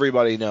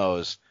everybody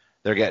knows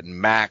they're getting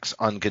max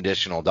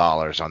unconditional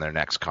dollars on their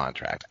next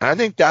contract. And I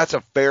think that's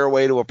a fair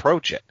way to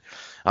approach it,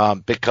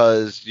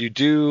 because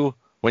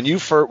when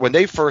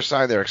they first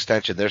sign their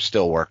extension, there's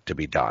still work to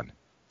be done.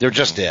 There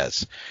just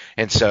is.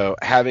 And so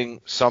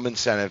having some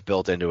incentive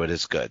built into it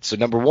is good. So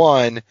number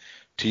one,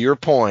 to your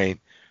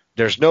point,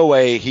 there's no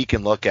way he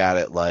can look at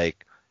it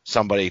like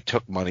somebody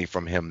took money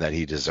from him that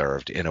he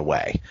deserved in a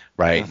way,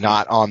 right? Mm-hmm.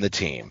 Not on the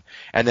team.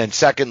 And then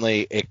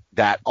secondly,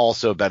 that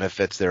also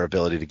benefits their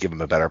ability to give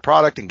him a better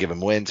product and give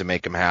him wins and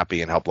make him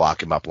happy and help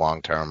lock him up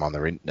long term on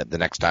the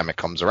next time it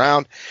comes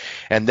around.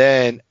 And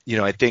then,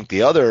 I think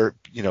the other,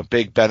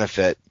 big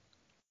benefit,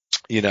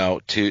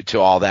 to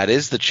all that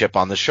is the chip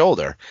on the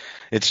shoulder.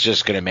 It's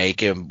just going to make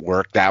him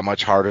work that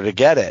much harder to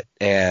get it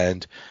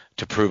and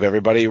to prove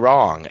everybody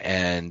wrong.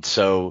 And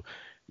so,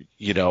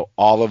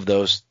 all of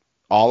those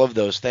all of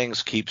those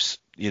things keeps,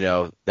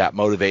 that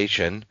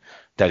motivation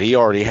that he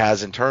already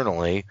has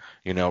internally,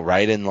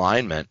 right in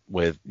alignment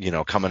with,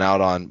 coming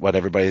out on what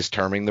everybody's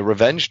terming the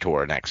revenge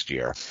tour next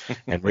year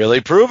and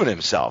really proving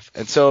himself.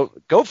 And so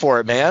go for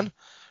it, man.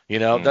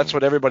 That's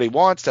what everybody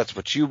wants. That's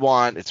what you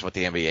want. It's what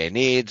the NBA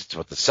needs. It's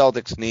what the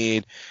Celtics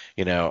need,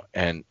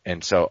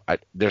 and so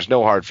there's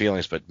no hard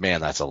feelings, but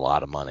man, that's a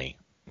lot of money.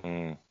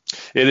 It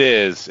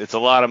is. It's a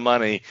lot of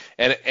money.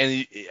 And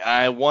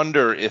I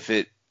wonder if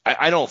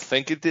I don't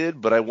think it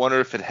did, but I wonder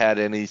if it had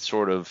any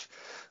sort of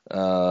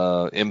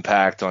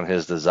impact on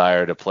his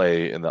desire to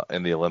play in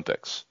the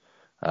Olympics.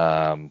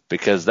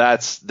 Because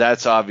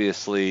that's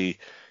obviously,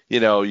 you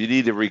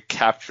need to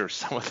recapture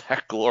some of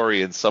that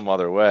glory in some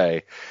other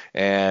way.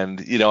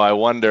 And, I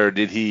wonder,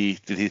 did he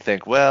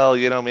think, well,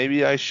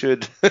 maybe I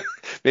should,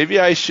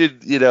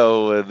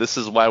 this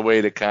is my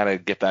way to kind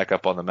of get back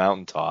up on the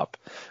mountaintop.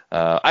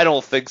 I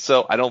don't think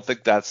so. I don't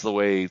think that's the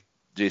way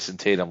Jason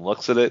Tatum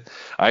looks at it.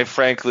 I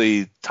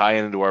frankly, tie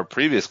into our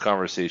previous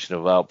conversation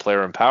about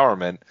player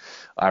empowerment,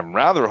 I'm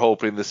rather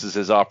hoping this is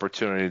his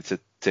opportunity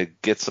to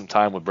get some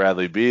time with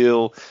Bradley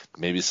Beal,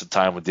 maybe some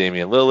time with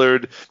Damian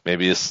Lillard,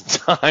 maybe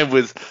some time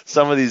with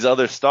some of these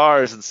other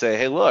stars and say,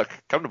 hey, look,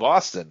 come to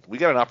Boston. We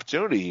got an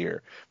opportunity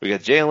here. We got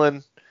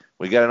Jalen.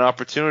 We got an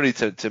opportunity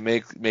to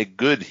make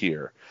good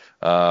here.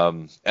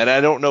 And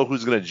I don't know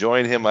who's going to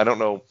join him. I don't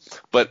know.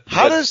 But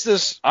how does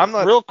this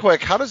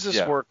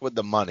work with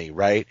the money,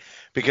 right?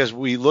 Because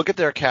we look at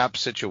their cap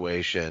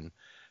situation.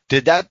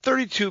 Did that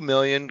 $32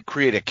 million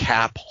create a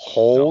cap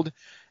hold? No.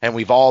 And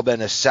we've all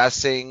been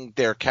assessing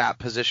their cap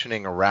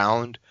positioning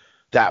around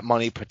that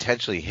money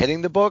potentially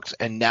hitting the books,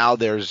 and now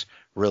there's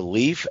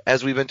relief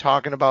as we've been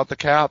talking about the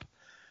cap,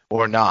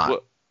 or not?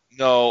 Well,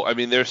 no, I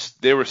mean they're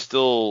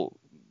still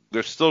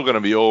going to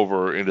be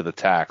over into the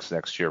tax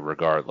next year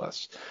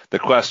regardless. The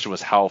question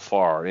was how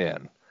far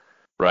in,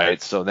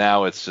 right? So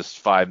now it's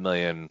just $5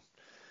 million.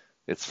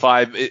 It's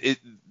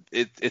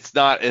it's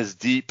not as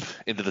deep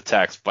into the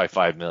tax by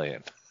 $5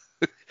 million.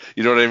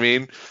 You know what I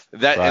mean?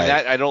 That right. And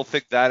that I don't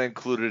think that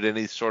included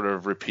any sort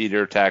of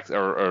repeater tax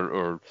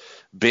or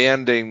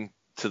banding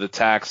to the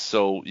tax.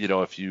 So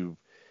if you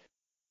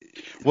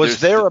was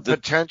there a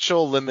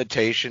potential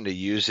limitation to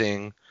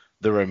using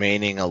the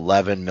remaining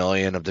 $11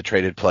 million of the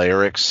traded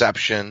player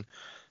exception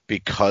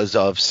because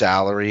of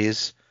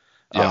salaries?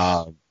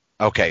 Yes.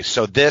 Okay,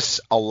 so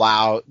this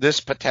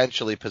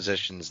potentially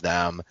positions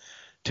them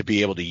to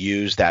be able to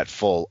use that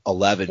full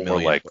 $11 million.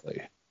 More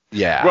likely.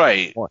 Yeah.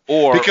 Right.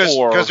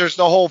 Because there's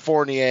the whole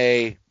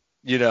Fournier,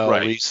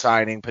 right.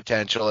 re-signing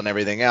potential and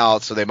everything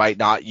else, so they might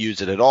not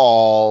use it at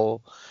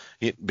all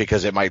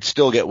because it might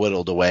still get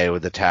whittled away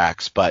with the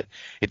tax. But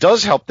it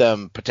does help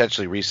them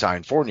potentially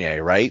re-sign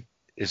Fournier, right?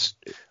 Is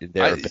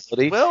their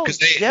ability? Well, because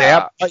they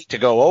have a right to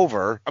go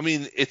over. I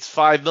mean, it's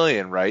 $5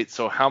 million, right?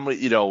 So how many?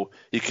 You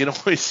can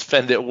always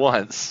spend it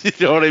once. You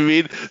know what I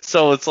mean?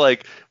 So it's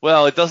like,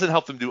 well, it doesn't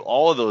help them do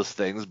all of those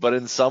things, but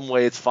in some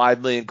way, it's $5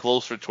 million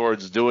closer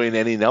towards doing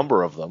any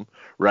number of them,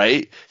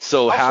 right?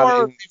 So how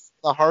far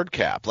the hard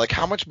cap? Like,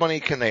 how much money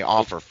can they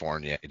offer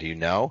Fournier? Do you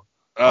know?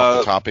 Off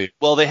the top of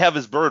well, they have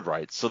his bird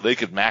rights, so they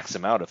could max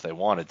him out if they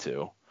wanted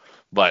to,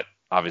 but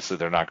obviously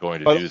they're not going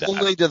to do that.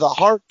 Only to the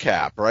hard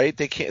cap, right?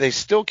 They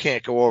still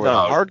can't go over the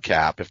hard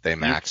cap if they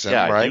max him,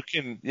 right?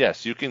 You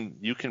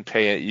can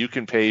pay it. You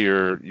can pay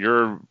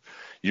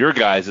your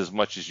guys as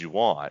much as you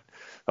want.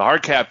 The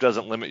hard cap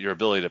doesn't limit your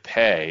ability to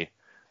pay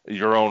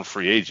your own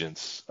free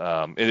agents.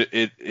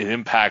 It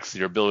impacts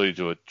your ability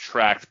to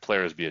attract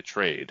players via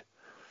trade.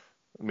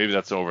 Maybe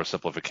that's an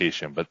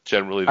oversimplification, but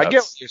generally I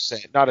get what you're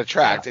saying. Not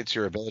attract, it's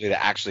your ability to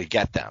actually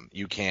get them.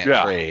 You can't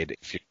trade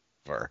if you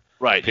offer.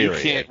 Right,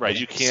 period.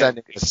 You can't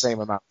sending the same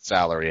amount of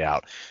salary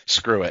out.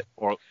 Screw it.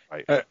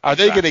 Right. Are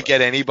they going to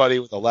get anybody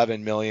with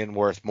 $11 million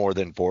worth more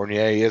than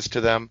Fournier is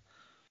to them?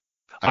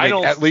 I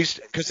mean, at least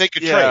because they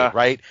could trade,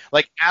 right?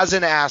 Like as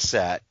an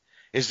asset,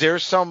 is there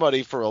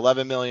somebody for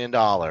 $11 million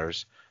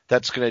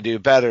that's going to do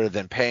better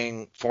than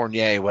paying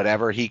Fournier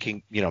whatever he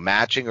can,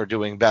 matching or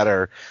doing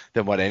better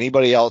than what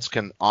anybody else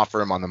can offer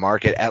him on the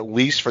market, at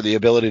least for the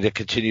ability to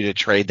continue to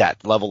trade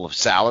that level of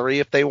salary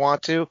if they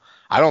want to?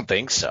 I don't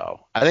think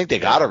so. I think they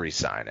got to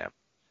re-sign him.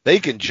 They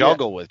can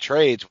juggle with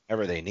trades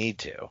whenever they need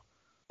to.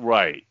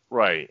 Right,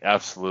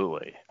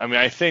 absolutely. I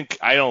mean,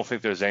 I don't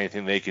think there's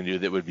anything they can do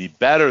that would be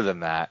better than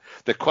that.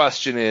 The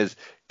question is,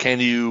 can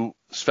you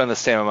spend the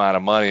same amount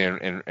of money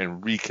and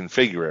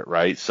reconfigure it,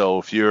 right?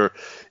 So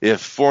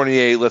if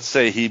Fournier, let's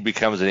say he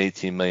becomes an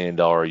 $18 million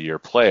a year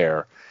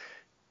player,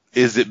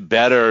 is it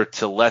better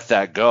to let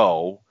that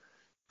go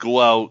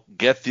out,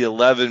 get the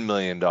 $11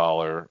 million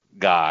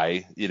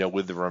guy,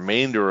 with the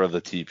remainder of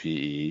the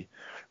TPE,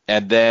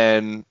 and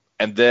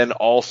then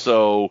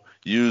also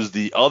use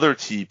the other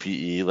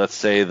TPE, let's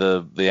say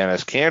the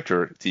Enes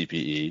Kanter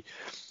TPE.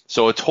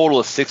 So a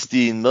total of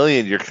 $16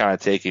 million you're kind of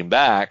taking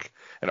back,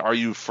 and are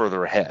you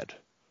further ahead,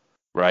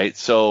 right?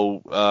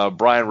 So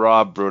Brian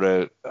Robb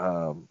wrote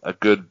a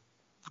good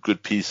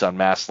piece on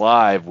Mass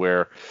Live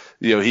where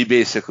he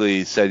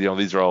basically said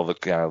these are all the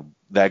kind of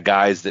that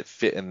guys that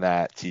fit in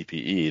that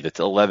TPE, that's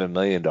 $11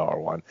 million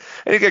one.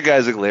 And you got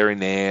guys like Larry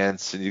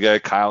Nance, and you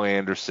got Kyle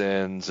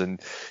Andersons, and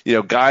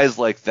guys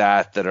like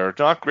that are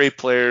not great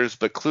players,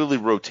 but clearly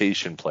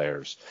rotation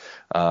players.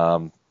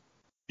 So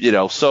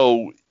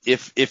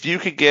if you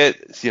could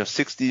get a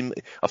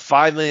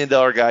 $5 million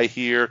guy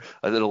here,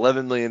 an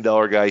 $11 million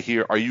guy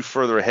here, are you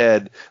further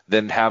ahead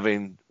than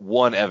having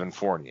one Evan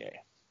Fournier?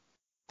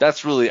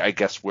 That's really, I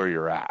guess, where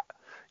you're at.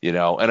 And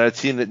a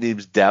team that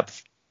needs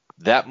depth,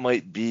 that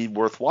might be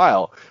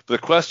worthwhile. But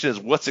the question is,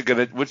 what are you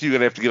going to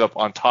have to give up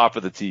on top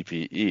of the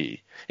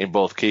TPE in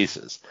both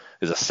cases?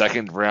 Is a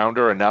second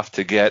rounder enough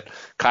to get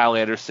Kyle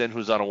Anderson,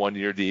 who's on a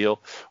 1-year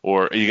deal?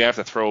 Or are you going to have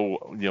to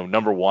throw,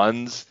 number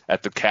ones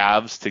at the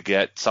Cavs to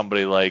get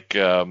somebody like,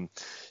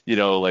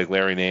 like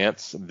Larry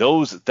Nance?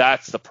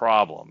 That's the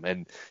problem.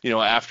 And,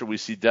 after we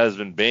see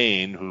Desmond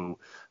Bane, who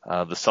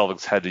the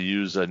Celtics had to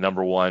use a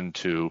number one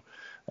to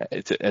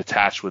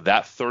attach with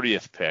that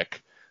 30th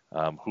pick,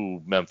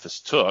 who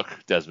Memphis took,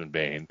 Desmond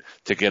Bane,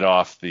 to get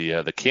off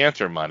the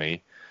Cantor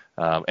money,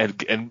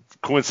 and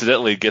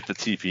coincidentally get the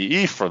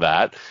TPE for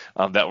that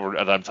that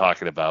I'm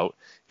talking about.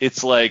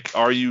 It's like,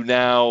 are you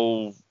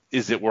now?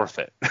 Is it worth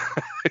it?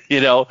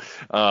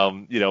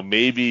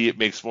 Maybe it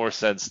makes more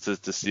sense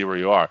to see where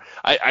you are.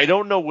 I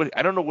don't know what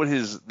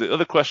the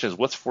other question is.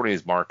 What's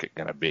Fournier's market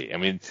going to be? I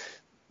mean,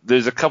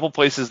 there's a couple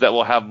places that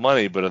will have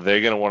money, but are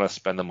they going to want to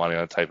spend the money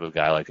on a type of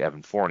guy like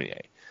Evan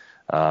Fournier?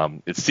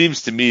 It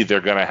seems to me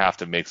they're going to have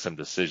to make some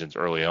decisions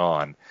early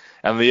on.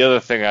 And the other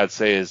thing I'd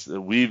say is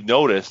that we've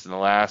noticed in the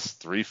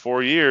last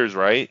 3-4 years,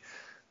 right?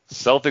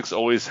 Celtics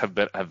always have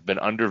been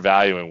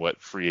undervaluing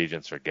what free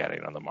agents are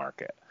getting on the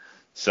market.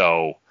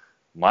 So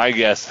my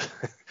guess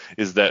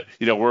is that,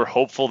 we're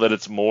hopeful that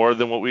it's more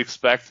than what we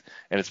expect.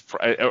 And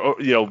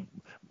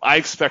I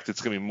expect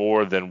it's going to be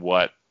more than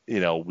what,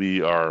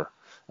 we are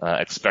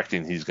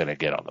expecting he's going to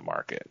get on the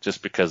market,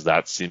 just because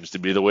that seems to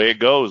be the way it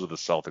goes with the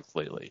Celtics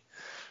lately.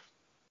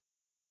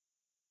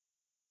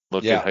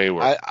 Look at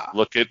Hayward.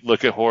 Look at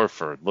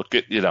Horford. Look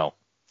at,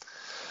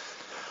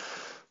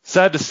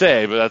 sad to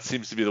say, but that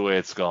seems to be the way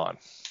it's gone.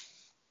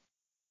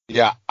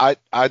 Yeah,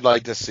 I'd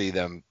like to see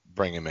them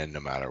bring him in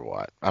no matter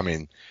what. I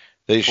mean,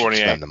 they should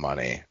spend the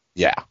money.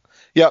 Yeah,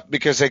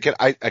 because they could.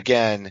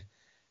 Again,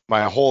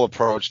 my whole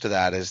approach to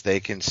that is they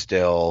can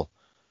still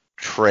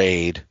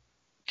trade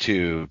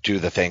to do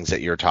the things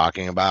that you're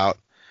talking about.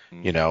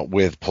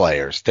 With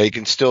players, they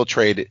can still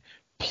trade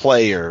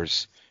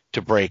players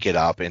to break it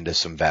up into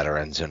some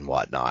veterans and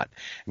whatnot.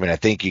 I mean, I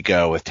think you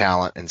go with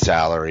talent and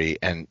salary,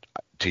 and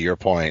to your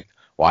point,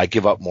 why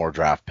give up more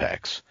draft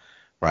picks,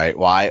 right?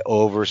 Why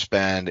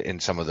overspend in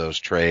some of those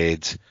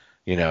trades,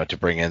 to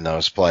bring in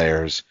those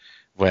players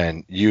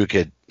when you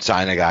could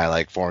sign a guy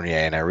like Fournier?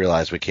 And I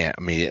realize we can't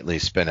immediately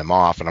spin him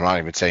off, and I'm not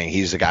even saying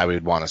he's the guy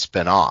we'd want to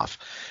spin off,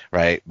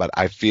 right? But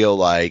I feel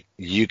like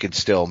you could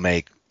still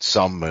make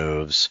some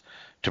moves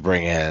to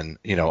bring in,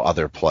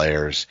 other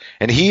players.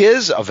 And he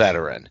is a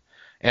veteran.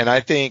 And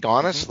I think,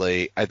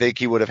 honestly,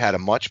 he would have had a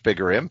much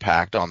bigger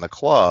impact on the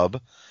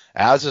club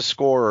as a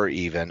scorer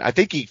even. I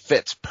think he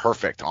fits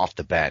perfect off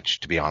the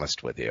bench, to be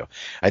honest with you.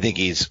 I think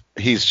he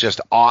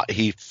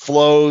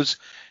flows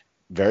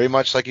very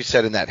much like you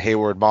said in that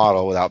Hayward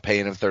model without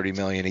paying him $30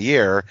 million a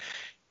year.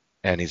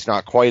 And he's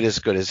not quite as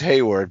good as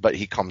Hayward, but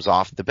he comes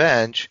off the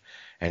bench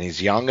and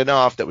he's young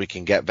enough that we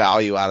can get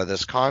value out of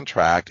this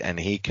contract, and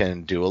he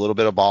can do a little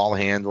bit of ball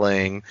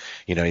handling.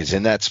 He's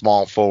in that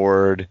small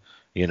forward,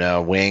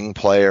 wing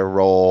player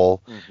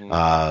role.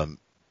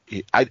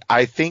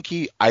 I think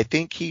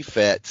he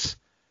fits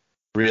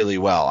really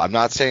well. I'm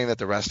not saying that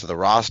the rest of the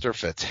roster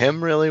fits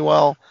him really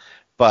well,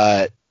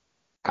 but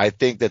I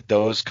think that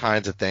those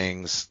kinds of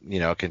things,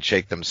 can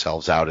shake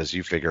themselves out as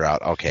you figure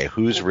out, okay,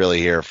 who's really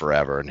here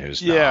forever and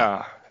who's not.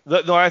 Yeah.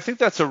 No, I think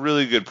that's a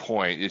really good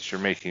point that you're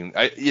making.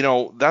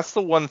 That's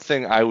the one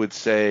thing I would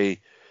say,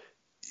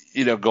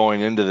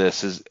 going into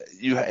this is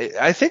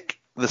I think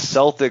the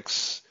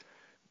Celtics,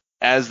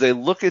 as they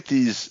look at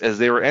these, as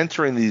they were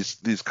entering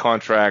these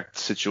contract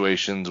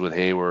situations with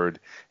Hayward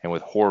and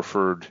with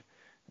Horford,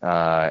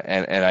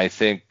 and I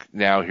think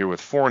now here with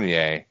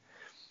Fournier,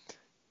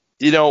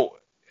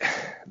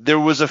 there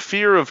was a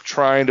fear of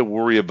trying to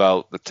worry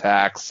about the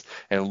tax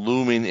and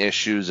looming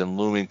issues and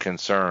looming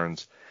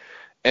concerns.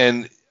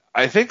 And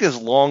I think as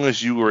long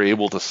as you were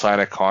able to sign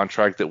a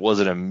contract that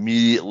wasn't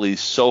immediately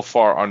so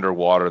far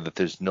underwater that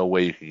there's no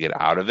way you could get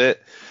out of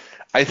it,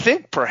 I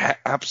think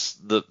perhaps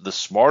the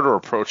smarter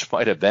approach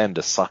might have been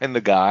to sign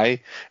the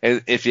guy,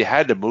 and if you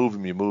had to move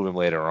him, you move him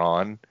later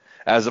on,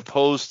 as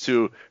opposed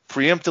to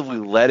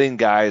preemptively letting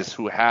guys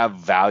who have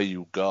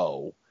value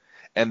go,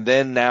 and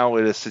then now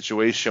in a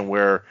situation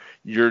where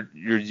you're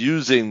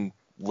using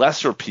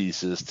lesser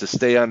pieces to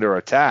stay under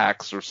a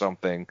tax or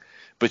something,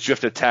 but you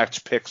have to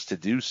attach picks to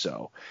do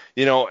so.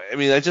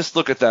 I just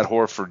look at that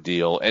Horford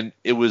deal, and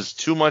it was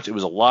too much. It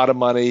was a lot of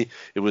money.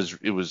 It was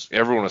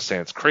everyone was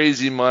saying it's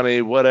crazy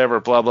money, whatever,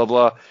 blah blah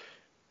blah.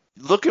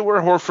 Look at where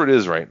Horford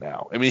is right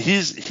now. I mean,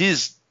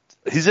 he's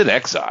in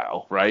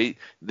exile, right?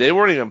 They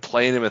weren't even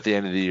playing him at the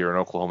end of the year in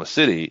Oklahoma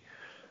City.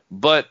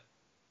 But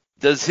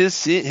does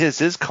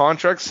his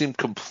contract seem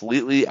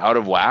completely out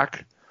of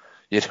whack?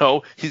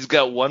 He's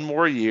got one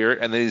more year,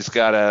 and then he's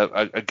got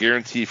a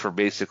guarantee for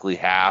basically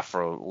half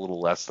or a little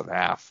less than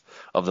half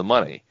of the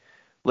money.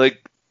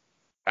 Like,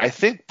 I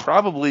think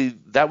probably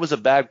that was a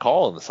bad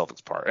call on the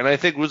Celtics' part. And I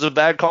think it was a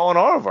bad call on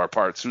all of our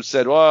parts who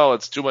said, well,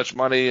 it's too much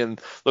money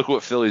and look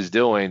what Philly's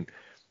doing.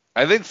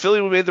 I think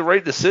Philly made the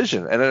right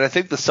decision. And then I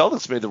think the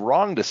Celtics made the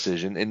wrong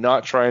decision in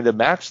not trying to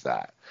match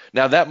that.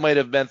 Now, that might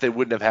have meant they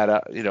wouldn't have had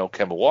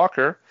Kemba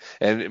Walker,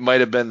 and it might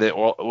have been that,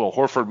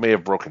 Horford may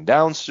have broken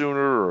down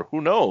sooner, or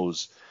who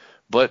knows.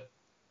 But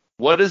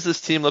what does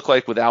this team look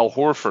like with Al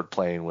Horford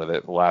playing with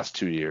it the last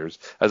 2 years,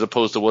 as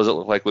opposed to what does it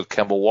look like with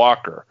Kemba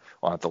Walker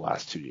on it the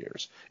last 2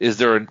 years? Is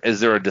there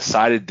a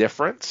decided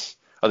difference?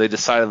 Are they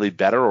decidedly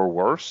better or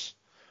worse?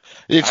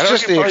 It's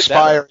just the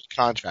expiring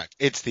contract.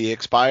 It's the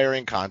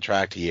expiring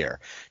contract year.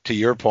 To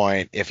your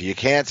point, if you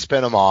can't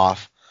spin them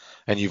off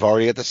and you've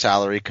already got the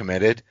salary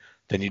committed,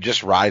 then you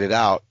just ride it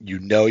out.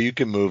 You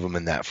can move them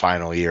in that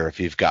final year if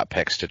you've got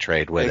picks to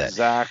trade with it.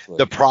 Exactly.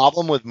 The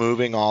problem with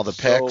moving all the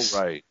picks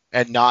right.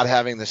 and not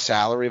having the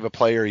salary of a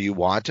player you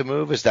want to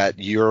move is that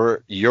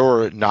you're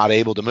not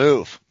able to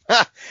move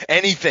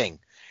anything.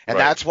 And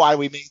that's why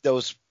we made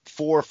those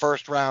 4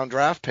 first-round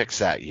draft picks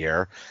that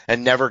year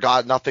and never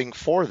got nothing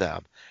for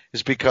them,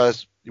 is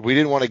because we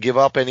didn't want to give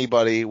up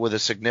anybody with a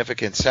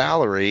significant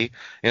salary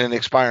in an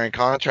expiring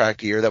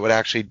contract year that would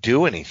actually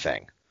do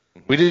anything.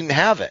 We didn't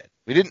have it.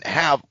 We didn't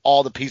have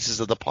all the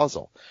pieces of the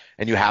puzzle,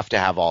 and you have to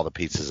have all the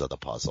pieces of the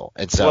puzzle.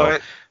 And so,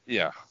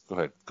 yeah, go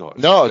ahead.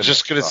 No, I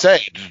was going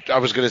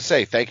to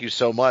say, thank you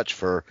so much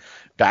for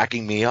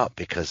backing me up,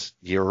 because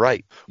you're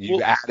right.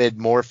 You added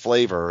more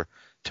flavor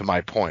to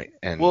my point.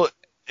 And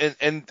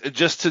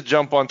just to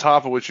jump on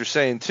top of what you're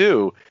saying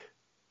too.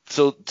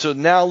 So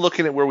now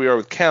looking at where we are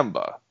with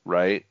Kemba,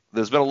 right?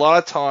 There's been a lot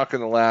of talk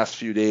in the last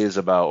few days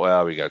about,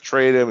 well, we got to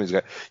trade him. He's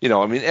got,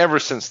 ever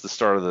since the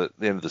start of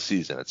the end of the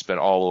season, it's been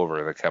all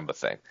over the Kemba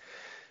thing.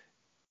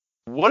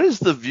 What is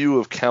the view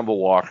of Kemba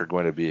Walker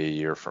going to be a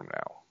year from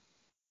now?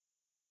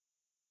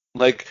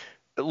 Like,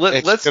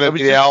 it's going to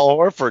be the Al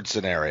Horford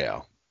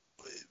scenario.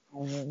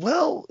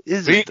 Well,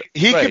 he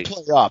could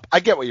play up. I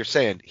get what you're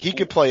saying. He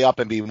could play up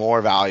and be more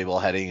valuable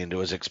heading into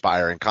his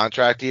expiring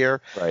contract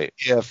year. Right.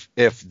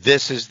 If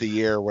this is the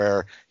year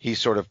where he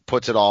sort of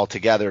puts it all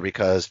together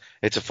because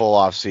it's a full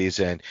off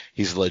season,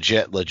 he's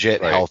legit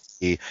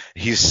healthy.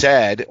 He's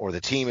said, or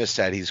the team has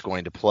said, he's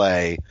going to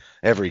play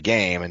every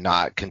game and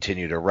not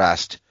continue to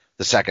rest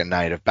the second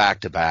night of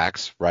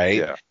back-to-backs, right?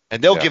 Yeah.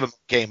 And they'll give him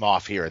a game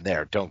off here and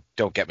there. Don't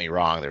get me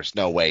wrong. There's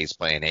no way he's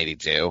playing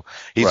 82.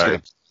 He's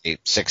going to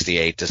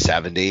 68 to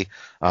 70,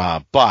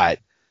 but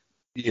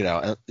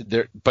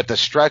the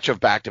stretch of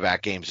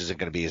back-to-back games isn't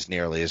going to be as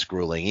nearly as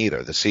grueling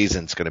either. The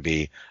season's going to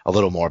be a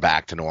little more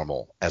back to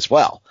normal as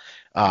well.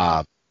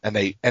 And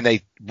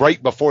they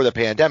right before the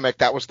pandemic,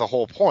 that was the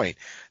whole point.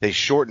 They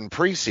shortened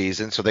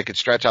preseason so they could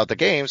stretch out the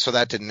games, so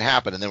that didn't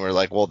happen. And then we're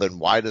like, well, then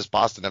why does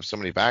Boston have so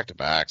many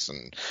back-to-backs?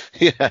 And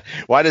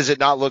why does it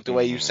not look the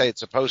way you say it's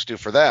supposed to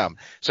for them?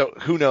 So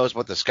who knows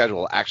what the schedule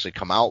will actually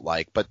come out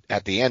like. But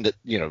at the end,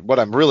 what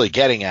I'm really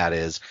getting at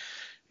is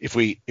if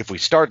we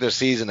start the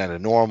season at a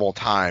normal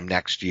time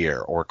next year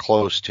or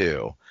close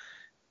to,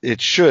 it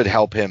should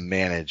help him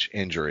manage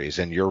injuries.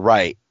 And you're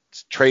right.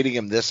 Trading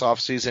him this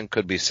offseason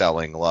could be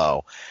selling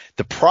low.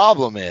 The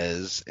problem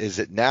is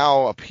it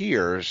now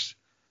appears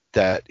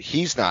that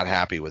he's not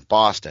happy with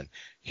Boston.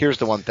 Here's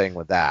the one thing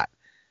with that.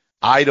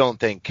 I don't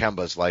think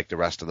Kemba's like the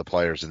rest of the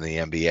players in the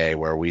NBA,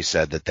 where we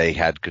said that they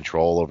had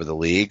control over the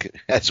league,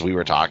 as we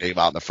were talking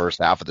about in the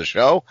first half of the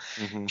show.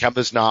 Mm-hmm.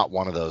 Kemba's not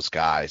one of those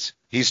guys.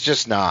 He's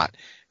just not.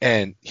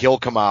 And he'll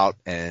come out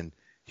and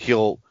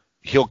he'll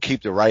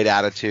keep the right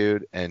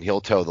attitude and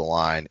he'll toe the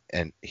line,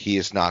 and he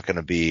is not going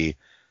to be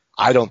 –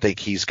 I don't think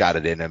he's got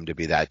it in him to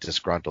be that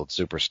disgruntled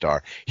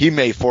superstar. He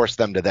may force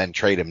them to then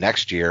trade him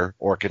next year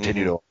or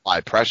continue to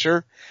apply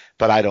pressure,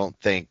 but I don't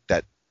think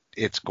that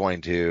it's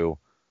going to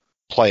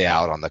play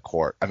out on the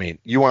court. I mean,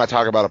 you want to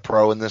talk about a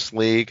pro in this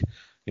league?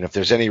 If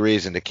there's any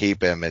reason to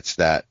keep him, it's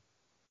that,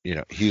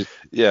 he's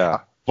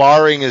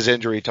barring his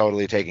injury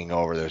totally taking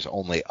over, there's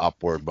only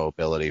upward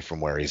mobility from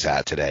where he's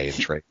at today in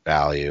trade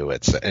value.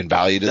 It's in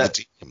value to the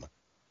team.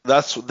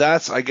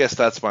 That's I guess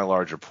that's my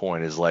larger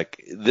point, is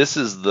like, this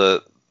is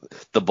the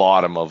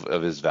bottom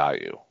of his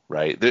value,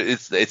 right?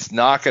 It's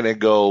not going to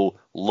go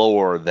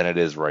lower than it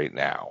is right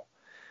now,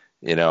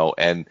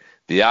 and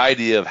the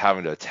idea of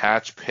having to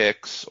attach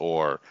picks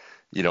or,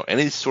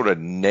 any sort of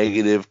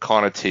negative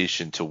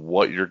connotation to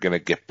what you're going to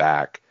get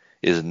back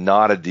is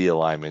not a deal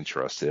I'm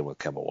interested in with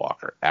Kemba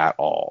Walker at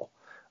all.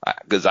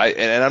 Because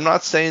I'm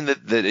not saying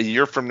that a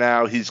year from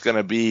now he's going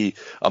to be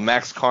a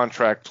max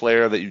contract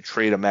player that you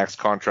trade a max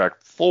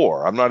contract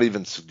for. I'm not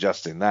even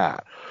suggesting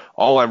that.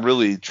 All I'm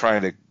really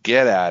trying to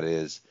get at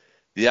is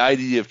the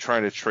idea of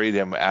trying to trade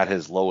him at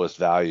his lowest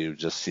value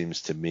just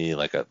seems to me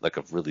like a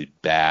really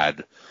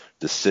bad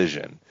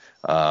decision.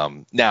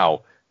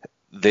 Now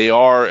they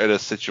are at a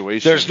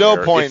situation. There's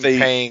no point in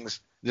paying.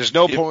 There's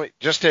no point,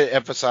 just to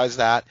emphasize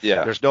that,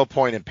 Yeah. there's no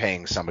point in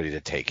paying somebody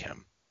to take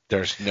him.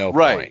 There's no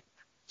Right. point.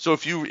 So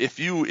if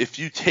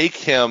you take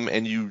him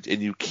and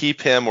you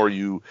keep him, or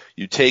you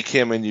take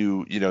him and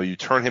you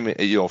turn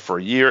him for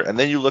a year, and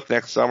then you look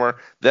next summer,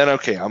 then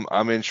okay,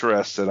 I'm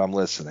interested, I'm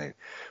listening.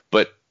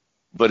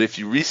 But if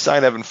you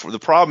re-sign the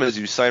problem is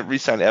you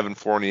re-sign Evan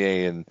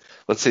Fournier in,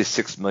 let's say,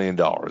 $6 million,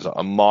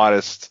 a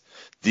modest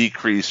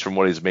decrease from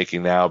what he's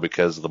making now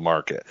because of the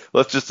market.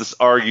 Let's just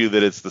argue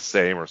that it's the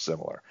same or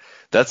similar.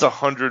 That's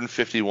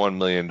 $151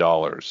 million.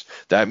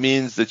 That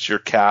means that you're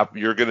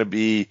going to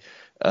be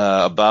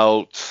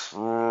about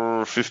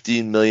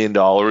 $15 million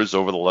over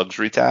the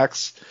luxury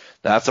tax.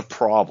 That's a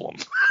problem.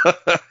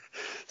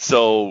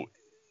 So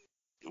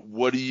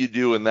what do you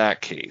do in that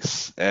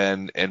case?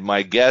 And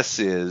my guess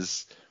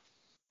is,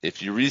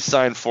 if you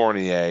re-sign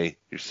Fournier,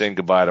 you're saying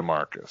goodbye to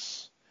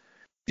Marcus.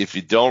 If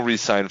you don't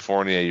re-sign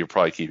Fournier, you're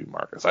probably keeping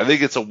Marcus. I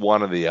think it's a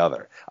one or the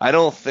other. I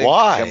don't think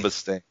Kemba's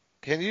staying.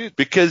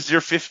 Because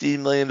you're $15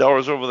 million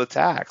over the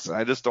tax.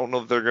 I just don't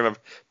know if they're going to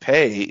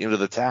pay into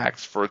the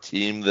tax for a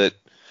team that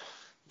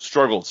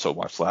struggled so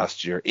much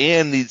last year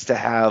and needs to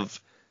have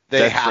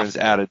veterans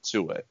added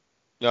to it.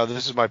 No,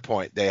 this is my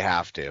point. They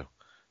have to.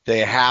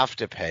 They have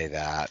to pay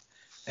that,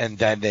 and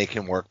then they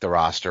can work the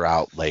roster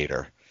out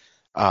later.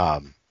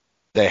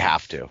 They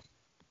have to.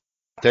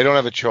 They don't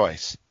have a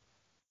choice.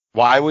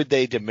 Why would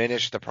they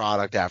diminish the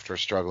product after a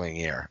struggling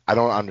year? I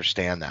don't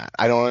understand that.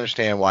 I don't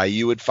understand why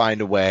you would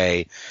find a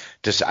way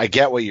to – I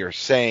get what you're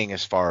saying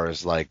as far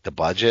as, like, the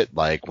budget.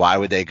 Like, why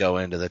would they go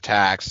into the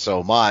tax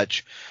so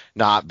much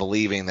not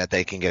believing that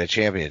they can get a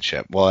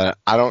championship? Well,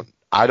 I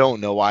don't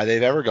know why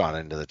they've ever gone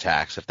into the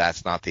tax if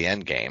that's not the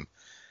end game.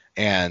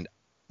 And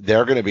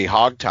they're going to be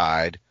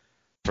hogtied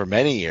for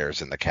many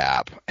years in the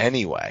cap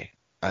anyway.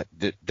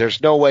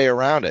 There's no way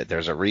around it.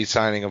 There's a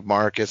re-signing of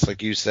Marcus,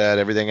 like you said,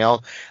 everything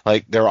else.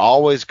 Like, they're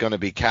always going to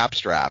be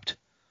cap-strapped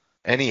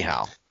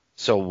anyhow.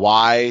 So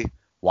why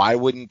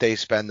wouldn't they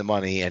spend the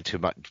money, and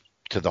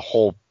to the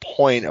whole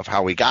point of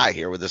how we got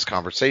here with this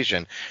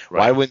conversation, right,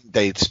 why wouldn't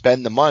they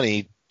spend the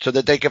money so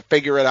that they can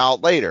figure it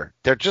out later?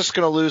 They're just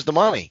going to lose the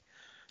money.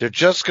 They're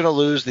just going to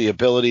lose the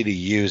ability to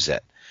use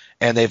it.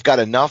 And they've got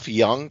enough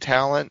young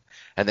talent,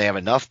 and they have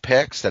enough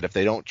picks that if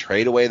they don't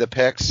trade away the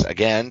picks,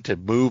 again, to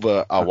move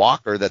a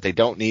Walker that they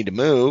don't need to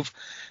move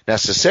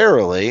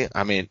necessarily.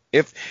 I mean,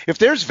 if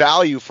there's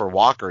value for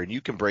Walker and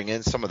you can bring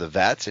in some of the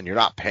vets and you're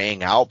not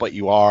paying out, but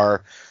you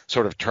are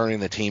sort of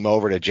turning the team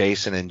over to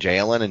Jason and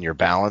Jalen and you're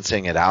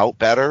balancing it out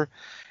better,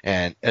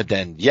 and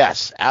then,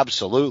 yes,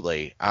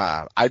 absolutely,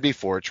 I'd be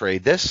for a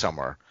trade this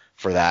summer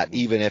for that,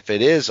 even if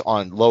it is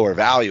on lower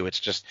value. It's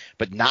just,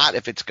 but not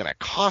if it's going to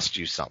cost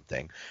you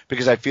something,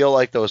 because I feel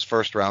like those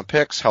first round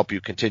picks help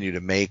you continue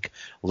to make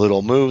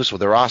little moves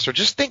with the roster.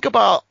 Just think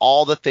about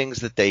all the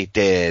things that they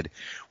did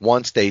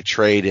once they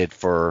traded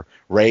for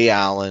Ray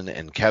Allen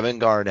and Kevin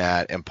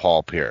Garnett and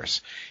Paul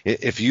Pierce.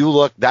 If you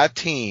look, that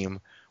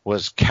team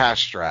was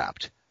cash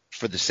strapped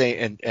for the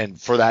same, and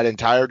for that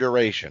entire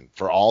duration,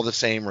 for all the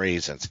same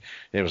reasons.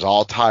 It was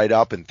all tied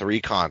up in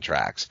 3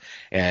 contracts.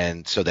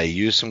 And so they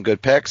used some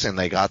good picks, and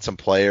they got some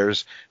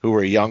players who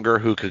were younger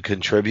who could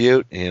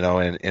contribute, in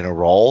a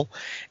role.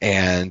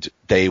 And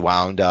they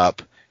wound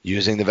up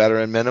using the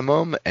veteran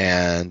minimum,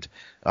 and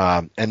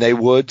they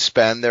would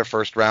spend their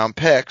first round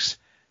picks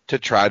to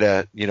try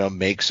to,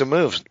 make some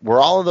moves.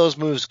 Were all of those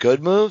moves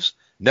good moves?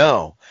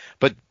 No.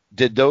 But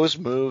did those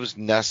moves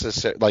did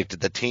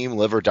the team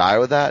live or die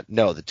with that?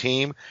 No, the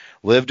team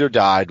lived or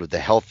died with the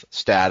health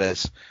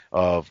status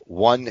of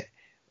one,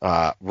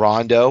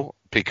 Rondo,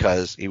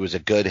 because he was a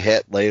good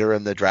hit later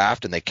in the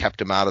draft and they kept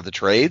him out of the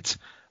trades,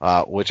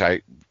 which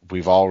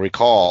we've all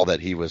recall that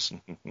he was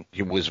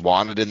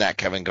wanted in that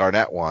Kevin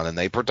Garnett one, and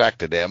they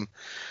protected him.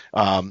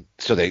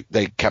 So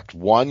they kept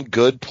one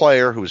good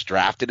player who was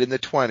drafted in the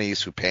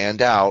 20s who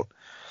panned out.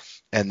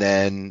 And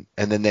then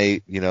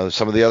they,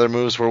 some of the other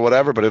moves were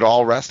whatever, but it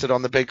all rested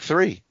on the big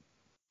 3.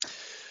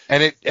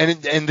 And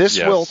this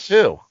yes. will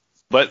too.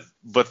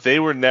 But they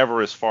were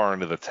never as far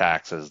into the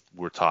tax as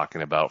we're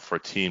talking about for a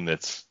team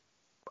that's,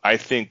 I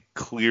think,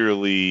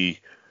 clearly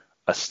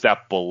a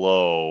step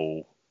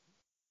below,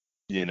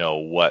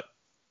 what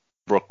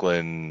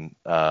Brooklyn,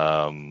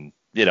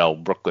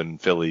 Brooklyn,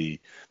 Philly,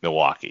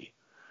 Milwaukee.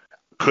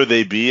 Could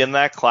they be in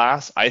that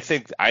class? I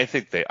think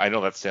I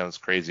know that sounds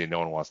crazy and no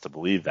one wants to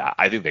believe that.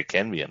 I think they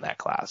can be in that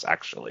class,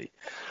 actually.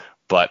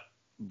 But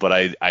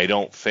I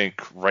don't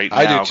think right now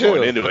I do too,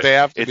 going into but it. They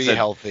have to be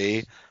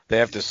healthy. They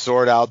have to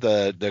sort out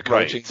the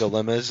coaching right.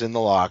 dilemmas in the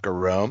locker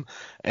room,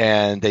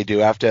 and they do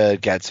have to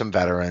get some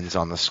veterans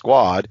on the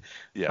squad.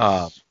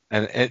 Yes.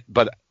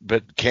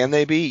 But can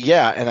they be?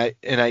 Yeah,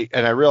 and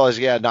I realize,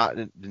 not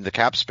in the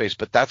cap space,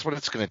 but that's what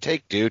it's going to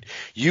take, dude.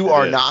 You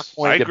are not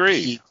going to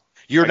beat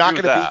You're not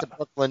going to beat the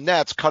Brooklyn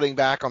Nets cutting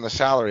back on the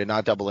salary and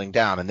not doubling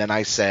down. And then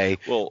I say,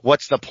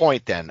 what's the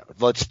point then?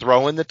 Let's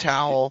throw in the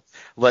towel.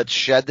 Let's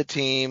shed the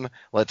team.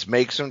 Let's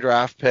make some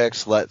draft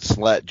picks. Let's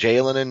let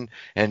Jalen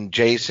and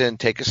Jason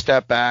take a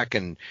step back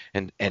and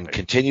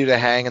continue to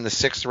hang in the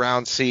 6th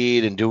round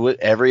seed and do what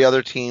every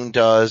other team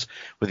does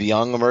with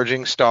young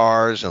emerging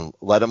stars and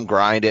let them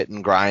grind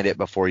it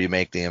before you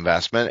make the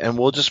investment. And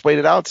we'll just wait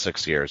it out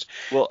 6 years.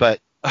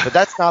 But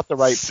that's not the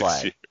right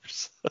play.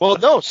 Well,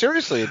 no,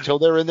 seriously, until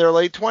they're in their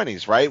late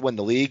 20s, right? When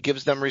the league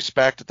gives them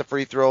respect at the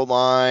free throw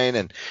line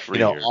and,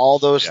 all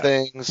those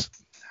things.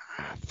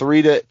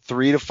 3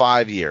 to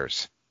 5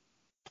 years.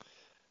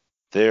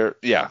 Because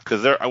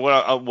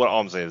what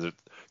I'm saying is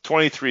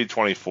 23,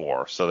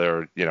 24. So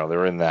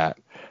they're in that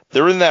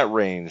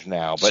range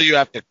now. But, so you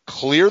have to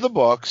clear the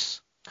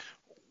books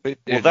in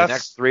the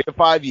next 3 to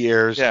 5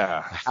 years.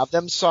 Yeah. Have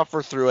them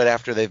suffer through it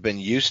after they've been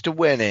used to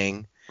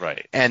winning.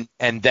 Right. And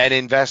then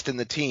invest in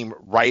the team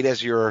right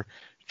as you're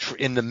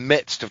in the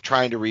midst of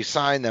trying to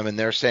re-sign them, and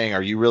they're saying,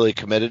 are you really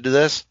committed to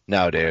this?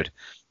 No, dude.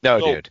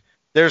 Dude.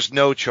 There's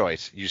no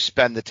choice. You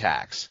spend the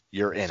tax.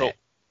 You're in it.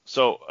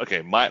 So,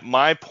 okay,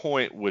 my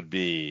point would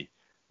be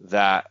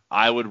that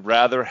I would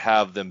rather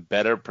have them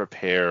better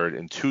prepared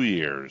in 2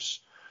 years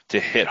to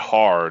hit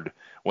hard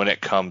when it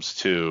comes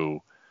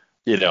to,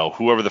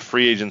 whoever the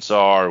free agents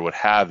are or what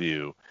have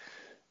you,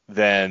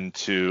 than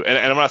to – and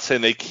I'm not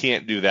saying they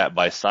can't do that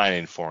by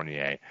signing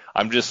Fournier.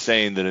 I'm just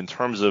saying that in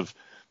terms of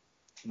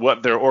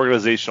what their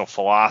organizational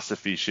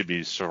philosophy should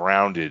be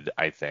surrounded,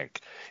 I think,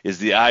 is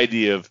the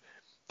idea of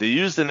they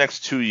use the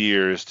next 2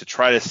 years to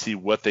try to see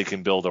what they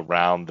can build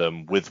around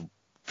them with,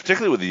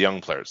 particularly with the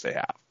young players they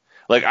have.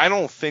 Like, I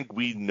don't think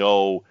we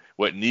know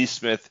what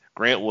Nesmith,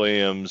 Grant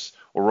Williams,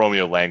 or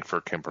Romeo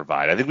Langford can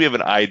provide. I think we have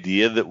an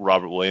idea that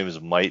Robert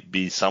Williams might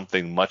be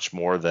something much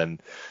more than,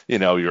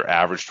 your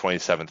average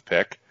 27th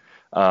pick.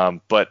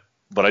 But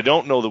I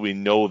don't know that we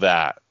know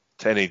that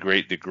to any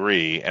great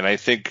degree. And I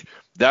think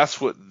that's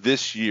what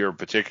this year in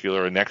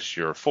particular and next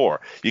year are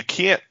for. You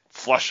can't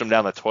flush them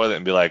down the toilet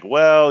and be like,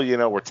 well,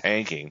 we're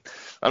tanking.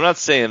 I'm not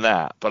saying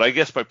that, but I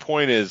guess my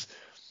point is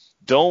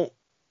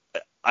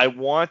I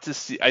want to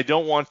see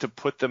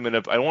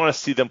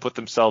them put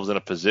themselves in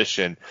a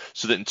position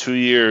so that in 2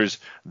 years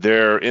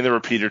they're in the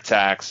repeater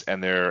tax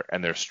and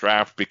they're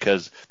strapped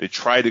because they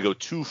try to go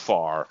too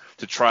far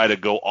to try to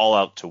go all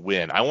out to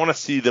win. I want to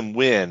see them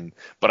win,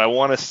 but I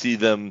want to see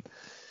them –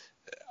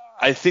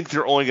 I think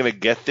they're only going to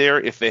get there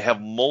if they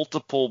have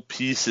multiple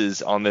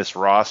pieces on this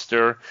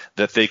roster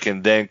that they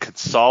can then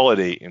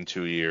consolidate in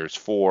 2 years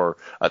for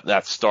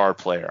that star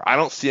player. I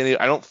don't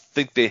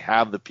think they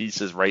have the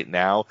pieces right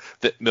now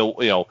that,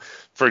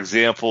 for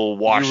example,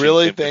 Washington you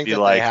really think would be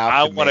that like,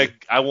 I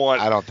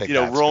don't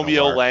think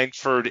Romeo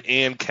Langford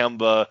and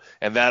Kemba,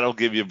 and that'll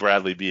give you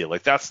Bradley Beal.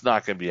 Like, that's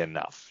not going to be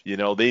enough.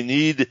 There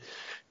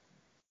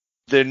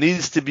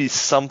needs to be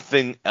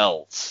something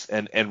else.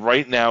 And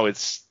right now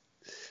it's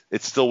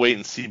still wait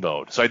and see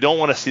mode. So I don't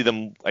want to see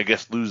them, I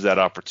guess, lose that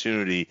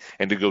opportunity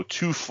and to go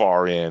too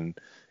far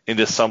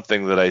into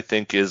something that I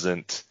think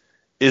isn't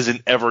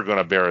ever going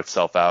to bear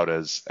itself out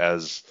as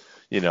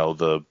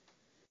the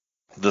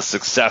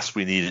success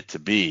we need it to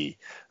be.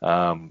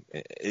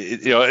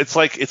 It's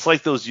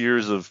like those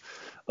years of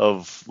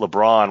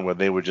LeBron when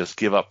they would just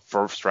give up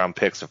first round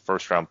picks,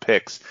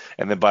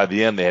 and then by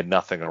the end they had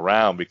nothing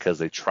around because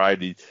they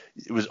it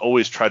was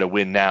always try to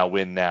win now,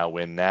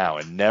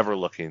 and never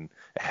looking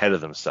ahead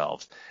of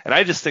themselves. And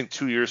I just think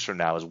 2 years from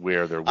now is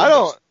where they're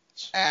winning.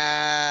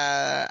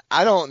 I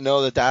don't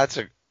know that that's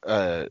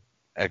a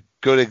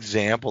good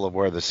example of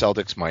where the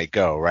Celtics might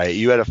go, right?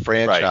 You had a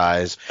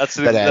franchise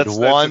that had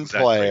one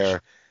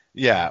player.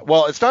 Yeah,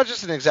 well, it's not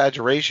just an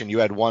exaggeration. You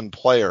had one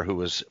player who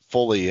was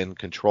fully in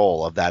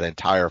control of that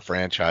entire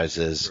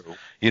franchise's,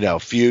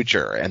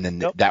 future. And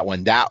then that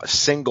when that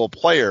single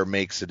player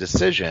makes a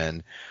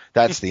decision,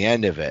 that's the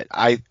end of it.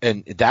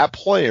 And that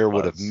player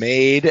would have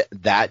made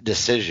that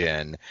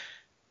decision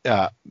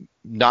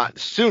not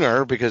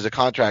sooner because a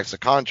contract's a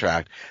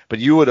contract, but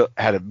you would have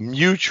had a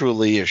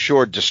mutually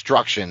assured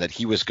destruction that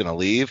he was going to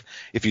leave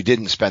if you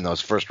didn't spend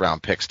those first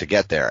round picks to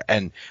get there.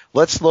 And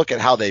let's look at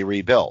how they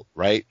rebuilt,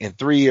 right? In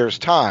 3 years'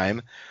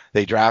 time,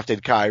 they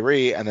drafted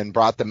Kyrie and then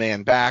brought the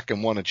man back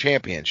and won a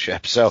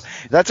championship. So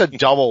that's a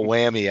double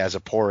whammy as a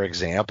poor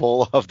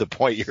example of the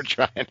point you're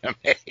trying to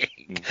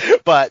make.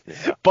 But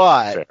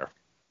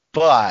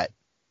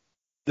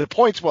the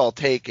point's well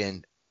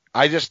taken.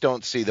 I just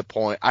don't see the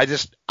point. I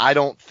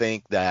don't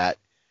think that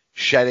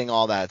shedding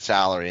all that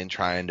salary and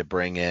trying to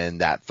bring in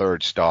that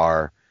third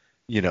star,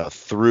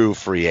 through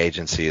free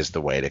agency is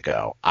the way to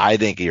go. I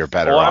think you're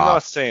better off. I'm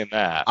not saying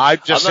that. I'm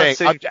just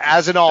saying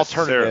as an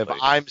alternative,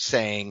 I'm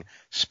saying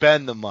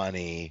spend the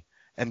money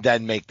and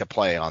then make the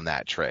play on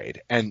that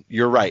trade. And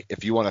you're right.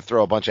 If you want to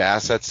throw a bunch of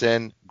assets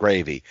in,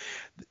 gravy.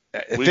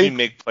 What do you mean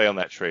make play on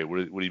that trade?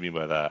 What do you mean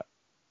by that?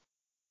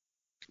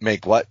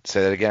 Make what?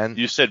 Say that again.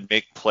 You said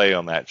make play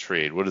on that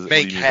trade. What does it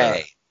mean? Make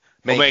hay.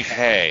 Make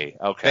hay.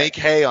 Okay. Make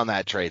hay on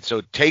that trade.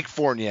 So take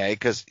Fournier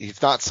because he's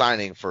not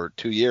signing for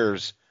 2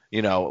 years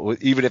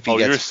even if he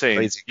gets you're saying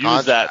crazy use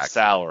contract. that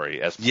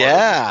salary as part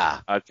Yeah.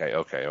 of it.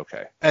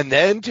 Okay. And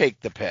then take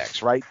the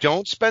picks, right?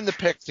 Don't spend the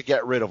picks to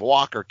get rid of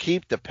Walker.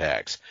 Keep the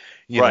picks.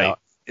 Right.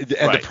 And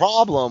the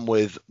problem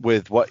with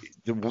what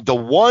the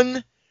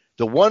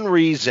one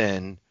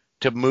reason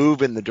to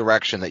move in the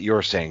direction that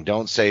you're saying,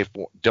 don't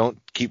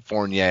keep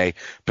Fournier,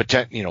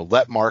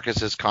 let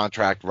Marcus's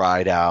contract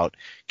ride out,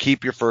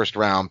 keep your first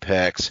round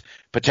picks,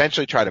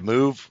 potentially try to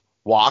move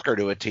Walker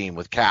to a team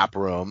with cap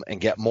room and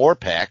get more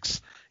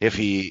picks if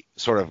he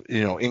sort of,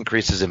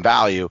 increases in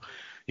value.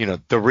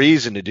 The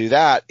reason to do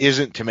that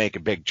isn't to make a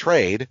big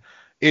trade.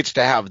 It's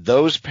to have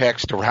those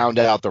picks to round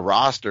out the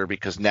roster,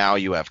 because now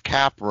you have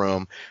cap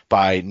room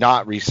by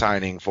not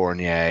re-signing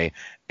Fournier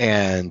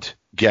and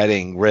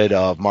getting rid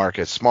of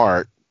Marcus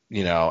Smart,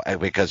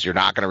 because you're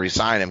not going to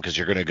re-sign him because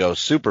you're going to go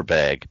super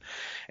big.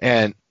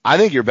 And I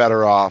think you're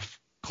better off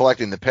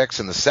collecting the picks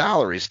and the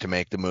salaries to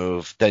make the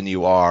move than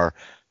you are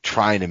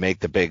trying to make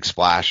the big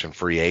splash in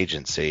free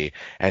agency.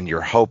 And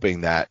you're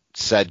hoping that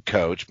said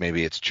coach,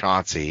 maybe it's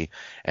Chauncey,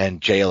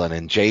 and Jalen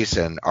and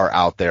Jason are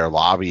out there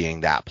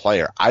lobbying that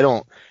player.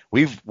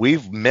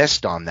 We've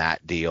missed on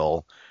that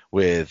deal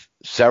with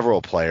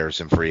several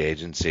players in free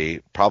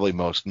agency, probably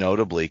most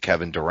notably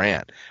Kevin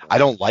Durant. I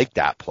don't like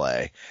that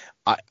play.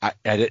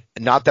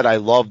 Not that I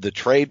love the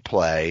trade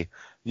play,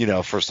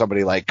 for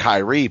somebody like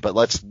Kyrie, but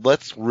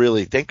let's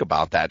really think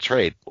about that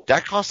trade.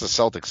 That cost the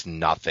Celtics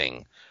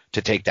nothing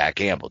to take that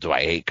gamble. Do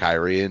I hate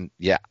Kyrie? And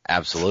yeah,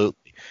 absolutely.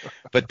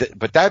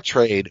 But that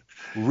trade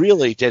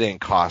really didn't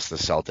cost the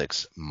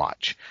Celtics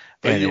much.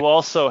 But you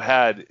also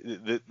had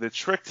the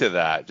trick to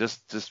that,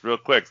 just real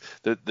quick,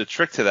 the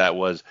trick to that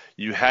was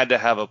you had to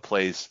have a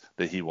place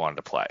that he wanted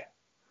to play.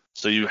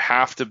 So you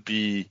have to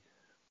be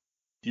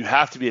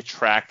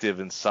attractive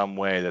in some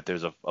way, that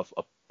there's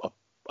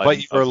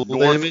but you're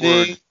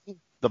limiting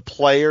the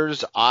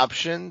players'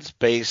 options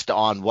based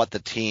on what the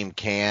team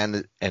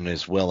can and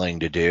is willing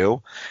to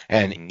do.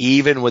 And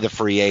even with a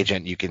free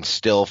agent, you can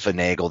still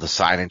finagle the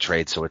sign and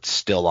trade, so it's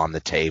still on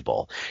the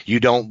table. You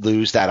don't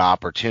lose that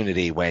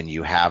opportunity when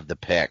you have the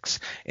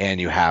picks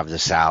and you have the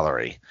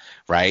salary,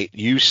 right?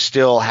 You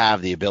still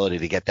have the ability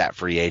to get that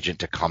free agent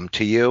to come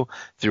to you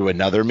through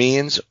another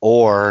means,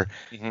 or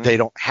they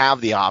don't have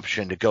the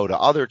option to go to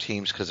other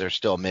teams because they're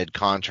still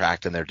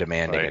mid-contract and they're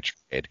demanding a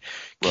trade.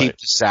 Keep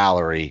the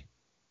salary.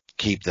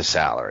 Keep the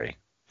salary.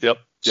 Yep.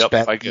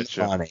 Spend I get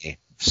you. Money.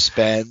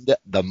 Spend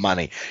the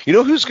money. You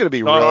know who's going to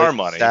be not really our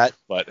money, upset?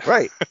 but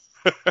right.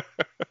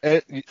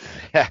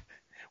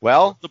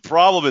 Well, the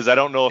problem is I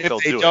don't know if they'll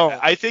do it.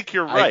 I think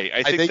you're right.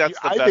 I think that's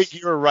the best. I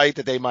think you're right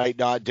that they might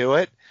not do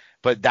it,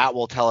 but that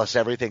will tell us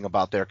everything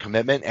about their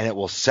commitment, and it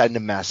will send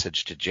a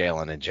message to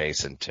Jalen and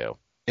Jason too.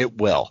 It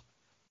will.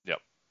 Yep.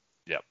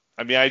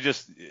 I mean,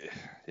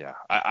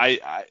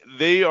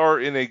 they are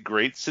in a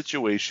great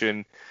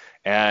situation.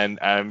 And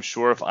I'm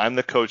sure if I'm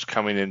the coach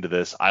coming into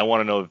this, I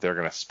want to know that they're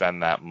going to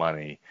spend that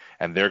money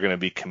and they're going to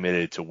be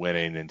committed to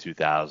winning in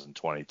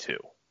 2022.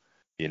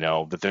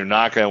 That they're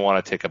not going to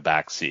want to take a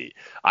back seat.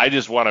 I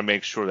just want to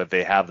make sure that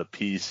they have the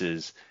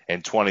pieces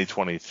in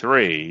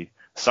 2023,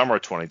 summer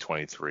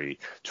 2023,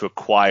 to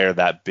acquire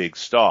that big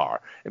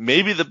star. And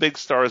maybe the big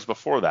star is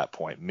before that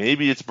point.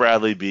 Maybe it's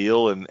Bradley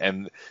Beal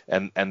and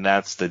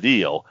that's the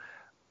deal.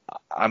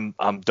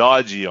 I'm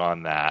dodgy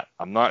on that.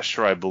 I'm not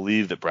sure I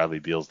believe that Bradley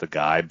Beal's the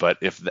guy, but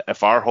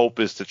if our hope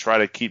is to try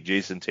to keep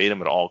Jason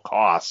Tatum at all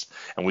costs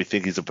and we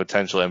think he's a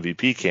potential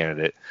MVP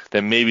candidate,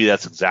 then maybe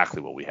that's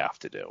exactly what we have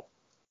to do.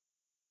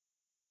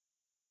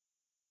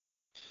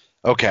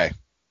 Okay.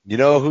 You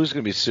know who's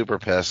going to be super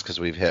pissed because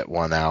we've hit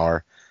 1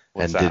 hour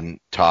and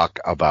didn't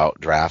talk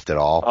about draft at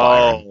all?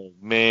 Byron. Oh,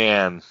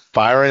 man.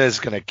 Byron is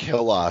going to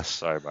kill us.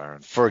 Sorry, Byron.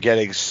 For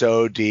getting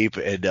so deep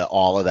into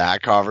all of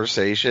that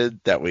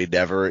conversation that we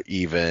never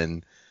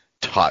even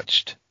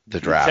touched the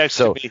draft. He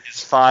texted me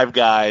his 5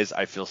 guys.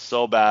 I feel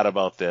so bad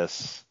about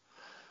this.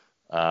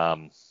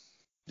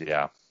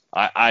 Yeah,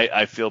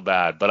 I feel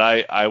bad, but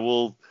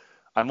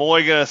I'm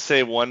only going to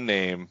say one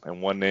name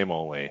and one name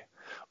only.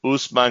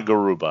 Usman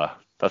Garuba.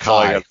 That's all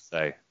I got to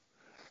say.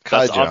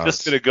 I'm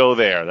just going to go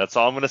there. That's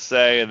all I'm going to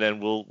say, and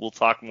then we'll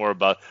talk more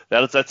about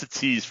that. That's a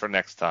tease for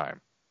next time.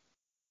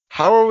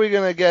 How are we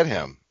going to get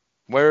him?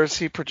 Where is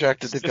he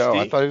projected to 15th. go?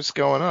 I thought he was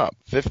going up.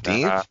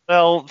 15th?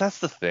 Well, that's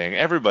the thing.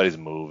 Everybody's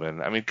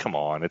moving. I mean, come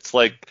on. It's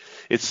like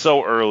it's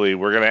so early.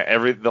 We're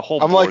gonna the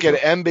whole. I'm like at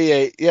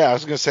NBA. Yeah, I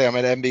was going to say I'm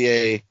at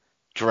NBA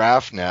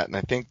DraftNet, and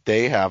I think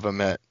they have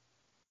him at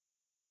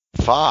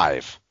 5.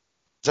 Is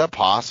that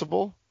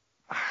possible?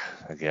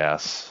 I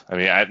guess. I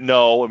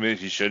mean,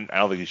 he shouldn't. I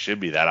don't think he should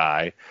be that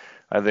high.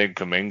 I think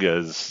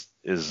Kuminga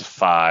is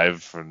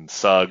 5 and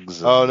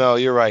Suggs. Oh no,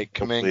 you're right.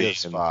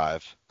 Kuminga's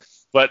 5.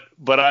 But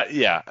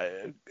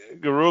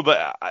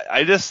Garuba.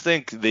 I just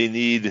think they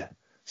need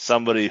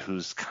somebody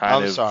who's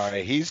kind of. I'm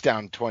sorry, he's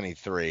down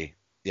 23.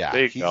 Yeah,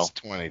 he's go.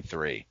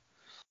 23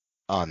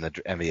 on the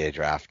NBA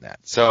DraftNet.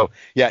 So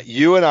yeah,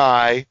 you and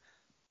I,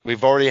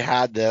 we've already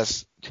had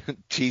this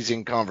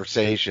teasing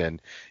conversation.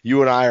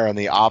 You and I are on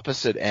the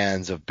opposite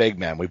ends of big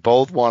men. We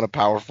both want a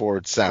power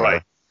forward center.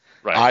 Right.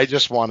 Right. I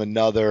just want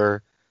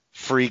another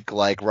freak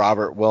like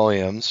Robert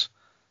Williams,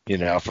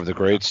 from the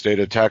great state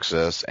of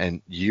Texas,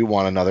 and you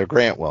want another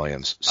Grant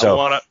Williams. So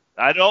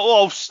I don't.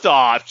 Oh,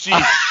 stop! Jeez.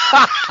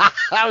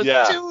 that was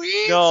too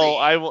easy. No,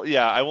 I will.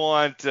 Yeah, I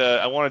want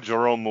a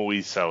Jerome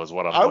Moiso is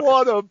what I'm. I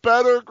want a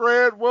better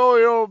Grant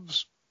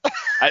Williams.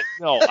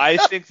 I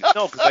think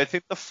because I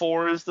think the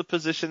 4 is the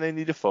position they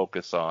need to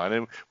focus on,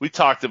 and we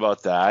talked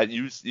about that.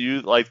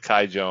 You like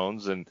Kai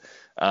Jones, and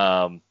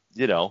I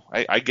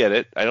get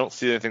it. I don't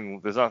see anything.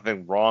 There's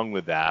nothing wrong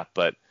with that,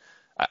 but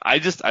I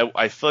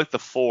feel like the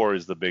 4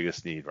 is the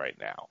biggest need right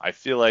now. I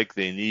feel like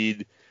they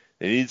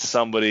need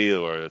somebody,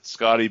 or it's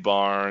Scotty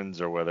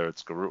Barnes, or whether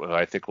it's Garuba,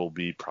 I think will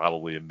be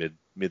probably a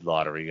mid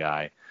lottery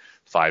guy,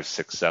 5,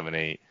 6, 7,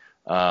 8.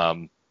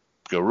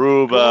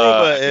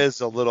 Garuba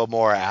is a little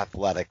more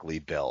athletically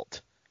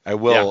built. I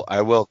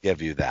will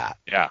give you that.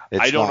 Yeah,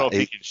 I don't know if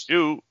he can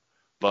shoot,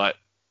 but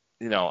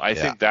I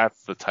think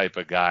that's the type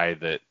of guy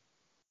that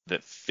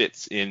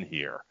fits in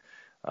here.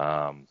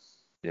 I'm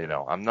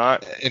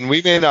not. And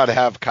we may not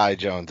have Kai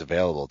Jones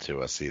available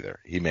to us either.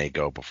 He may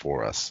go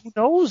before us. Who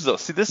knows though?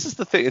 See, this is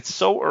the thing. It's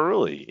so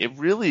early. It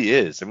really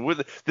is. I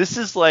mean, this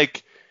is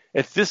like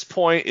at this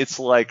point, it's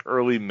like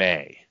early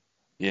May.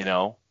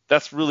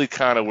 That's really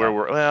kind of where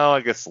well,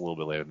 I guess a little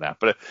bit later than that,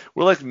 but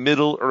we're like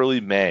early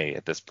May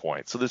at this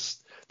point. So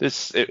this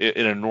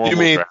in a normal. You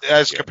mean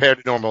as compared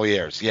to normal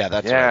years? Yeah,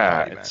 that's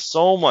what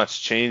so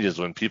much changes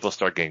when people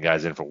start getting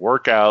guys in for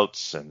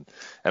workouts, and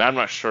I'm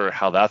not sure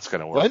how that's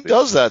going to work. When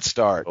does that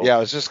start? Yeah, I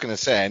was just going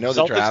to say, I know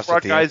the draft's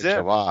at the end of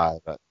July,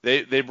 but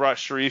they brought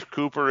Sharif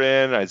Cooper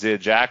in, Isaiah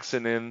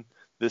Jackson in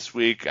this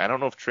week. I don't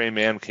know if Trey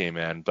Mann came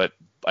in, but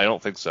I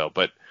don't think so.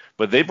 But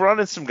they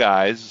brought in some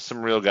guys,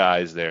 some real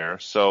guys there.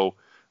 So.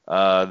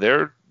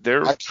 They're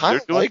I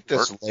kind of like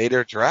this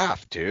later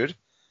draft, dude.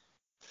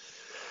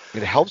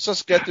 It helps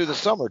us get through the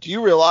summer. Do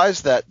you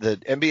realize that the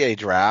NBA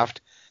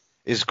draft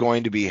is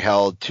going to be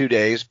held 2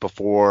 days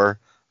before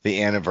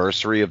the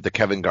anniversary of the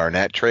Kevin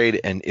Garnett trade?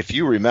 And if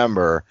you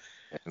remember,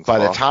 by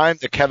the time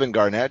the Kevin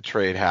Garnett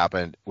trade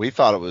happened, we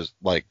thought it was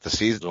like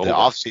the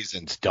off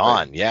season's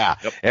done. Right. Yeah.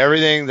 Yep.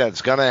 Everything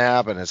that's going to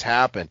happen has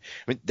happened.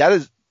 I mean, that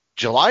is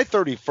July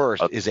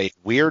 31st is a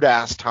weird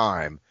ass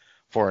time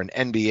for an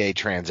NBA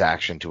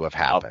transaction to have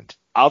happened.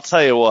 I'll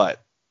tell you what.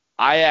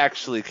 I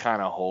actually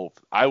kind of hope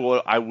I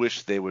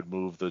wish they would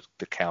move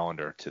the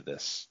calendar to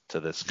this.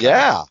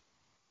 Yeah.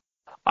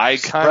 I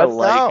kind of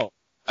like. Out.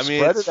 I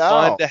mean, it's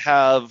fun to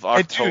have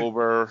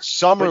October. Dude,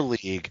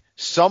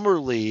 Summer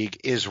League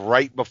is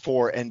right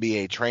before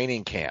NBA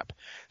training camp.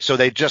 So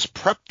they just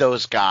prep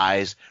those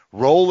guys,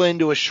 roll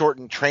into a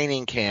shortened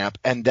training camp,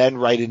 and then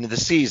right into the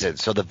season.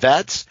 So the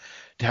vets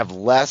have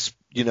less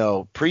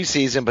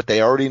preseason, but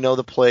they already know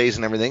the plays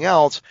and everything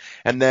else.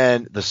 And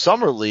then the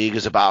summer league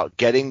is about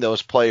getting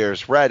those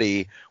players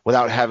ready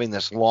without having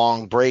this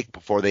long break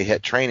before they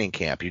hit training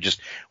camp. You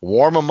just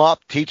warm them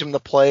up, teach them the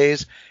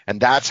plays, and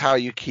that's how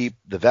you keep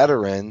the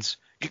veterans,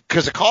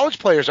 because the college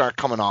players aren't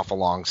coming off a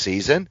long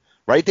season,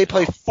 right? They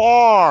play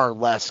far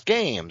less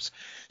games.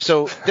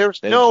 So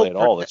there's they didn't play it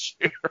all this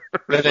year.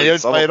 They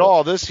didn't play it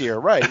all this year.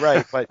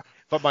 Right.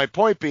 But my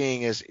point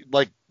being is,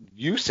 like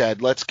you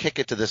said, let's kick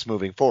it to this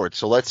moving forward.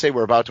 So let's say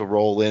we're about to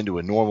roll into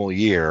a normal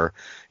year,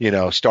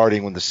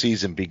 starting when the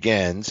season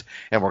begins,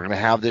 and we're going to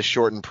have this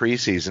shortened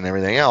preseason and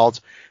everything else.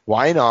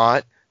 Why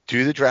not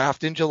do the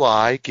draft in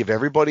July, give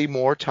everybody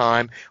more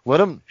time, let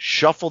them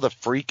shuffle the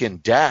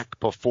freaking deck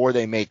before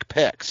they make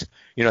picks?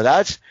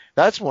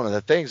 That's one of the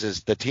things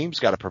is the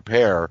team's got to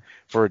prepare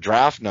for a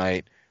draft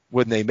night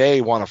when they may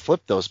want to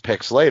flip those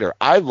picks later.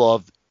 I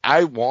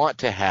want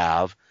to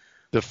have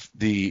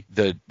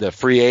the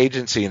free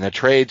agency and the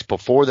trades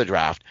before the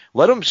draft.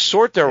 Let them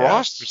sort their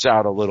rosters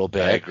out a little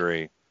bit. I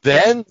agree.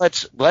 Then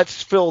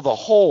let's fill the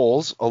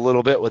holes a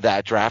little bit with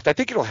that draft. I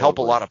think it'll help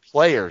a lot of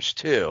players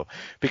too,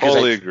 because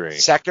agree.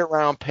 Second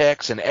round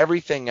picks and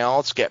everything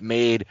else get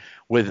made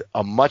with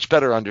a much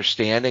better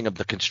understanding of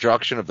the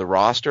construction of the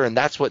roster, and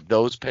that's what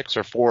those picks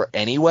are for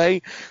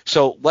anyway.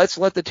 So let's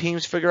let the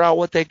teams figure out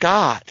what they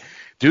got.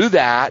 Do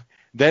that.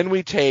 Then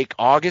we take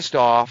August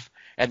off,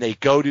 and they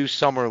go do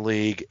Summer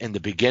League in the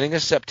beginning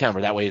of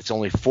September. That way it's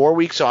only 4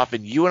 weeks off,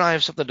 and you and I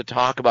have something to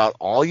talk about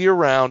all year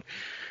round.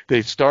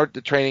 They start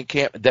the training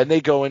camp, then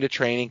they go into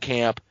training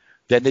camp,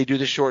 then they do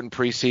the shortened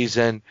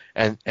preseason,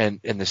 and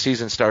the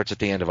season starts at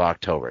the end of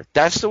October.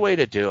 That's the way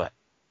to do it.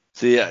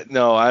 See,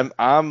 no,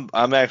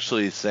 I'm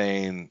actually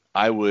saying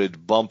I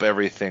would bump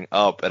everything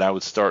up, and I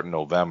would start in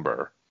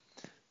November.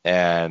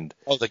 And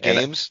the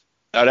games?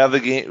 I'd have the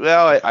game.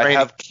 Well, I'd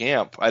have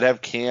camp. I'd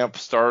have camp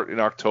start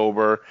in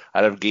October.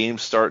 I'd have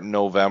games start in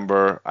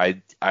November.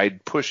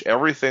 I'd push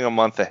everything a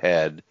month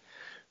ahead,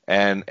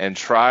 and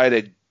try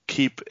to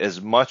keep as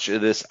much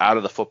of this out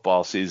of the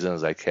football season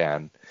as I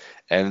can,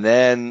 and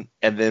then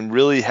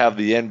really have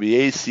the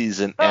NBA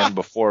season end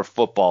before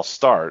football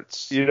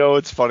starts. You know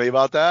what's funny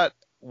about that?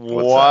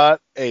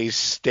 What a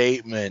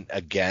statement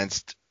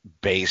against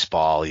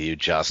baseball you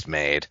just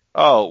made.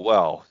 Oh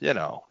well,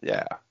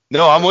 yeah.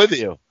 No, I'm with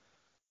you.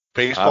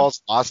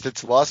 Baseball's lost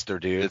its luster,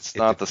 dude. It's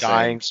not the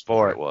dying same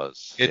sport. it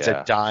was. It's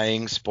a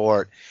dying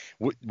sport.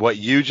 What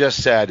you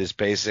just said is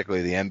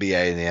basically the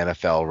NBA and the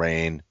NFL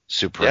reign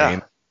supreme. Yeah,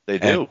 they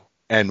do.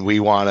 And we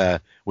want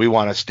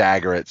to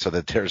stagger it so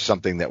that there's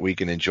something that we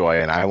can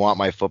enjoy. And I want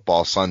my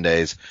football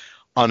Sundays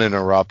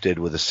uninterrupted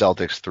with a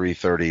Celtics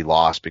 3:30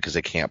 loss because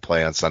they can't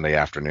play on Sunday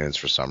afternoons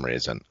for some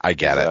reason. I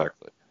get it.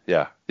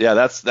 Yeah,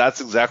 that's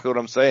exactly what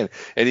I'm saying.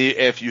 And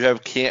if you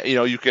have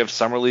you can have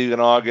summer league in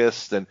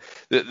August, and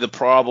the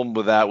problem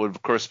with that would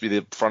of course be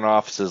the front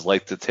offices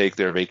like to take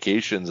their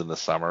vacations in the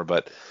summer,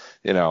 but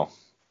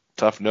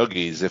tough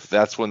noogies. If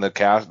that's when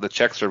the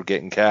checks are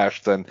getting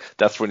cashed, then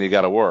that's when you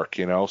got to work.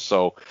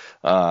 So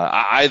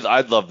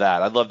I'd love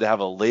that. I'd love to have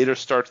a later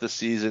start to the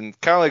season,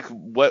 kind of like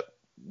what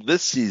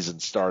this season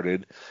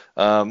started,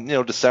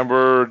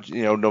 December,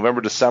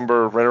 November,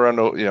 December, right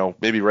around,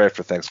 maybe right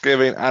after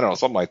Thanksgiving. I don't know,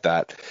 something like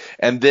that.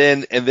 And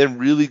then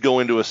really go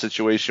into a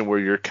situation where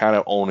you're kind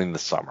of owning the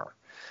summer,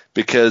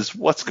 because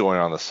what's going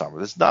on this summer?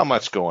 There's not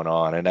much going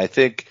on. And I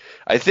think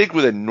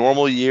with a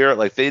normal year,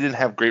 like they didn't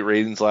have great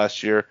ratings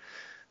last year.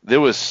 There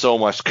was so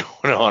much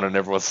going on in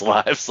everyone's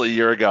lives a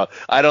year ago.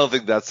 I don't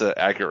think that's an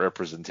accurate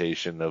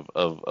representation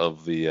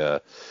of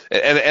the,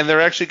 and they're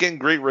actually getting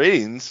great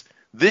ratings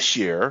this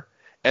year.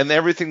 And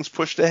everything's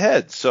pushed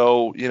ahead.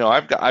 So,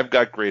 I've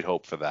got great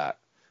hope for that.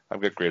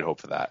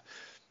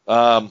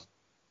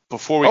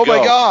 Before we go.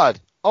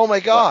 Oh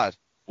my God.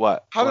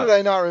 What? How did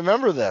I not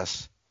remember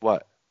this?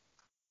 What?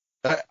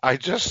 I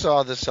just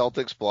saw the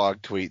Celtics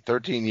blog tweet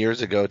 13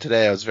 years ago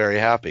today. I was very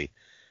happy.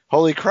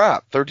 Holy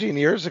crap. 13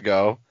 years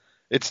ago.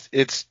 It's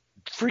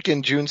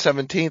freaking June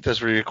 17th as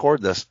we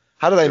record this.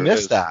 How did I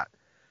miss that?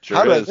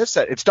 How did I miss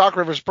that? It's Doc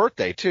Rivers'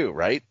 birthday too,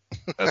 right?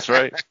 That's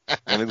right.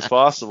 Anything's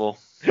possible.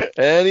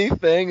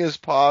 Anything is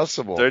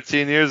possible.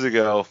 13 years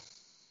ago,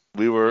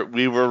 we were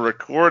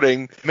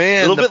recording a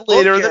Man, little bit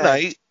later in the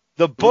night.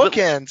 The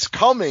bookends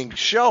coming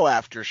show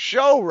after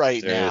show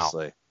now.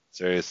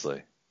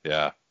 Seriously.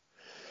 Yeah.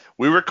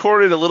 We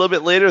recorded a little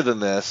bit later than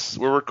this.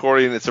 We're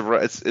recording. It's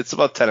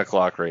about 10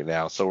 o'clock right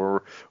now. So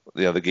we're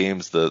the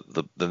games,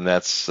 the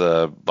Nets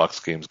Bucks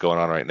games going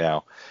on right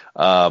now.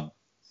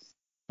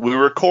 We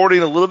were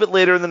recording a little bit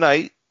later in the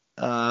night.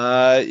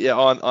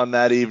 On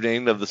that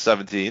evening of the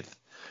 17th.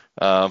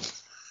 That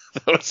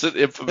was an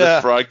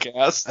infamous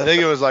broadcast. I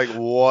think it was like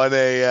 1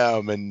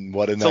 a.m. and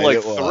what a night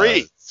it was. Till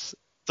 3.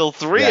 Till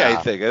 3, I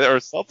think, or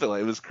something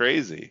like. It was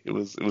crazy. It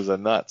was a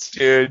nuts,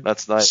 dude.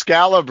 Nuts night.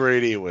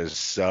 Scalabrine was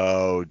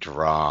so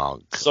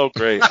drunk. So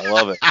great. I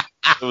love it.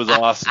 It was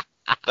awesome.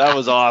 That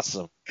was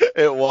awesome.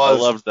 It was.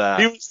 I loved that.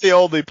 He was the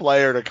only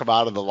player to come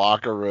out of the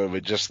locker room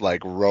and just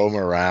like roam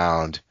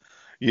around,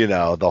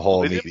 the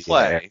whole media. Didn't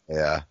play.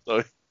 Yeah.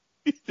 So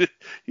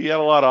he had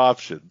a lot of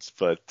options,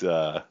 but.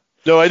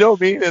 No, I don't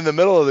mean in the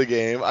middle of the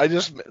game. I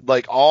just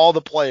like all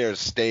the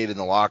players stayed in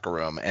the locker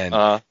room, and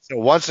so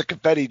once the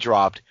confetti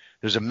dropped,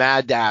 there's a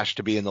mad dash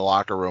to be in the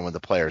locker room with the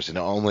players, and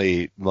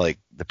only like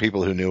the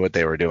people who knew what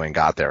they were doing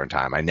got there in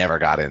time. I never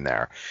got in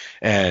there,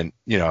 and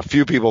a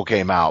few people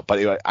came out,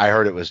 but I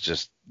heard it was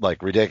just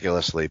like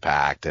ridiculously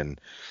packed and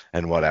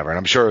whatever. And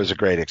I'm sure it was a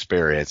great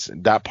experience.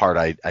 That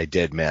part I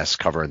did miss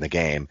covering the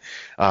game.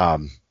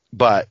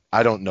 But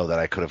I don't know that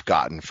I could have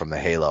gotten from the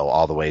Halo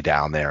all the way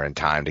down there in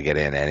time to get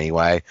in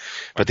anyway.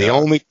 But the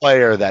only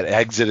player that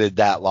exited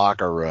that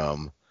locker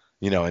room,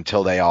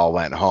 until they all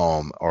went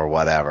home or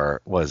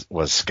whatever was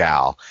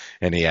Scal,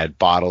 and he had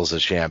bottles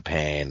of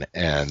champagne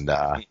and,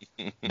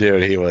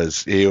 dude, he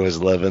was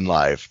living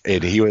life,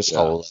 and he was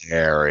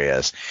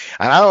hilarious.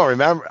 And I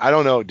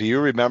don't know. Do you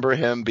remember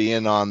him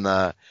being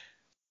on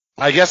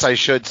I guess I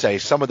should say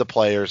some of the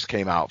players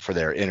came out for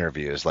their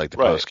interviews, like the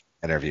post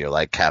interview,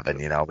 like Kevin,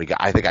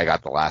 I think I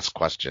got the last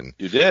question.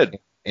 You did.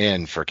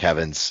 In for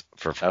Kevin's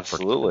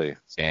absolutely for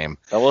game.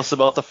 Tell us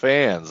about the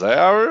fans.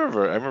 I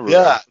remember.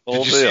 Yeah.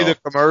 Did you see the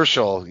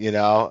commercial?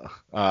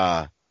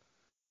 And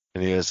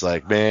he was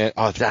like, "Man,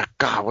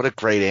 God, what a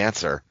great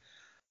answer."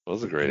 It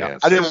was a great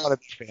answer. I didn't want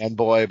to be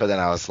fanboy, but then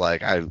I was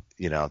like,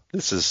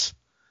 this is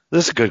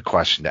a good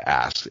question to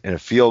ask in a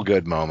feel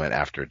good moment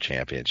after a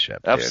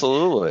championship. Dude.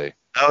 Absolutely.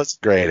 That was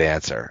a great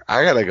answer.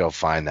 I gotta go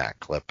find that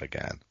clip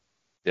again.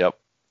 Yep.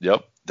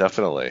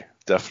 Definitely.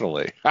 That's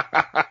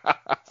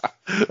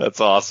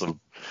awesome.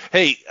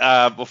 Hey,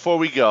 before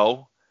we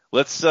go,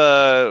 let's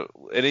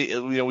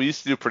we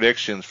used to do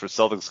predictions for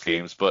Celtics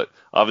games, but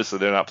obviously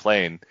they're not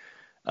playing.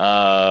 We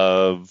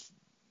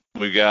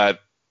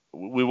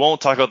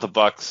won't talk about the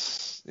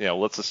Bucks.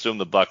 Let's assume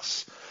the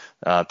Bucks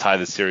tie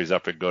the series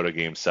up and go to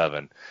Game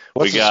 7.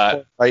 What's the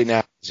score right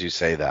now as you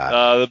say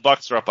that? The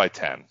Bucks are up by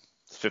 10.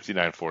 It's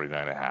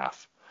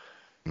 59-49.5.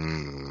 I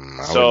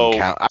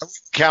wouldn't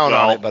count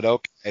on it, but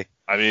okay.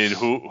 I mean,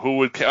 who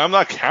would? I'm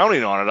not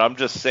counting on it. I'm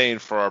just saying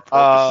for our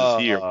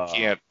purposes here,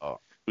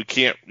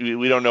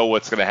 we don't know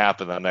what's going to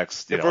happen the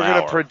next. If we're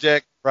going to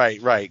predict,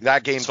 right,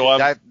 that game, so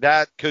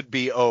that could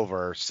be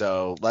over.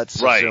 So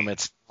let's assume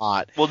it's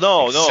not. Well,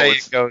 no,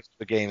 it goes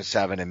to Game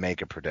 7 and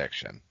make a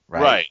prediction,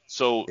 right? Right.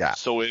 So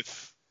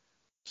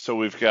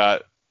we've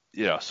got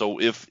so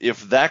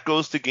if that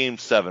goes to Game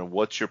 7,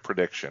 what's your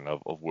prediction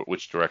of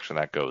which direction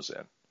that goes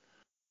in?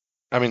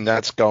 I mean,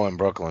 that's going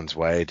Brooklyn's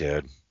way,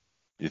 dude.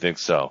 You think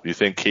so? You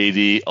think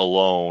KD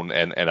alone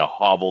and a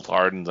hobbled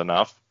Harden's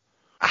enough?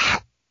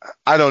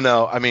 I don't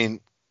know. I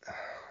mean,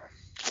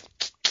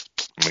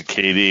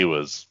 KD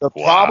was the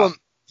wow. problem.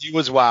 He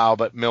was wow,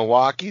 but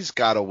Milwaukee's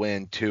got to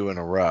win 2 in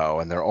a row,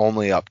 and they're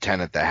only up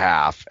 10 at the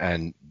half.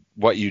 And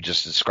what you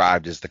just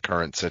described is the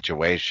current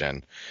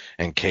situation,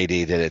 and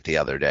KD did it the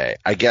other day.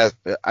 I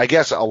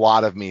guess a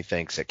lot of me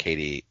thinks that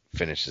KD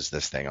finishes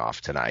this thing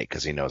off tonight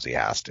because he knows he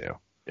has to.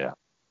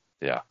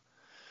 Yeah.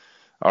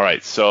 All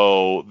right,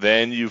 so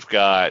then you've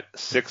got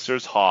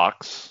Sixers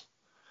Hawks,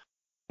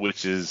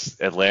 which is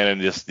Atlanta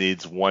just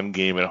needs one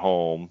game at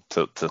home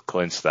to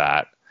clinch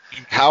that.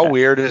 How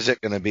weird is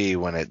it going to be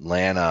when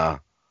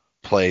Atlanta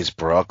plays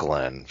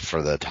Brooklyn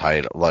for the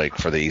title, like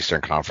for the Eastern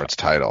Conference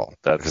title?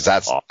 Because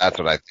that's what I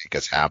think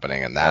is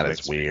happening, and that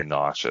is weird.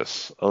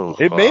 Nauseous. Oh,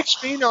 it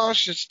makes me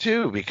nauseous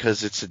too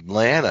because it's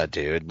Atlanta,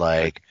 dude.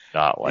 Like,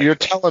 you're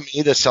telling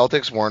me the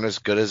Celtics weren't as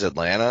good as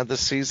Atlanta this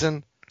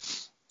season?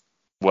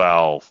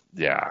 Well,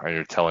 yeah, and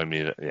you're telling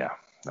me that,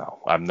 no,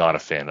 I'm not a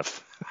fan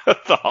of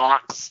the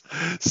Hawks.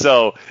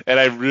 So, and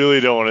I really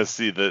don't want to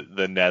see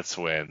the Nets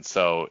win.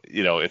 So,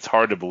 it's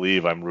hard to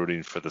believe I'm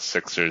rooting for the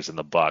Sixers and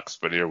the Bucks,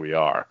 but here we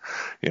are.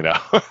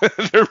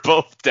 They're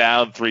both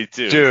down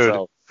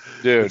 3-2.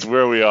 Dude, it's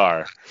where we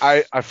are.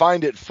 I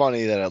find it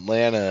funny that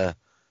Atlanta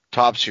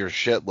tops your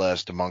shit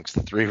list amongst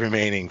the 3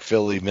 remaining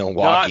Philly,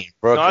 Milwaukee,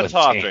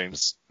 Brooklyn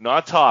teams.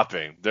 Not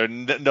topping.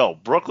 No,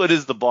 Brooklyn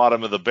is the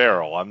bottom of the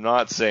barrel. I'm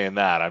not saying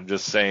that. I'm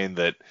just saying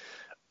that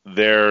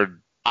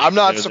I'm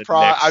not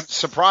surprised. I'm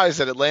surprised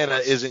that Atlanta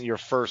isn't your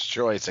first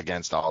choice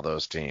against all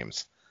those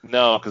teams.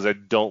 No, because I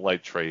don't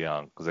like Trae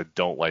Young. Because I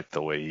don't like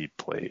the way he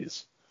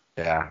plays.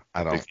 Yeah,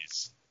 I don't.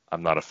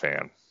 I'm not a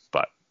fan.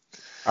 But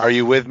are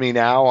you with me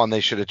now on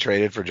they should have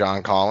traded for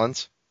John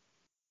Collins?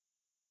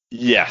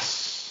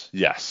 Yes.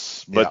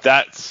 But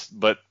that.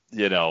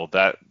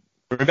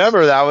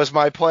 Remember, that was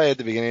my play at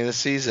the beginning of the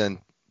season.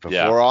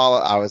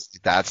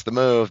 That's the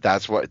move.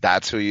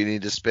 That's who you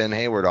need to spin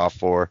Hayward off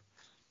for.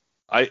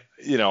 I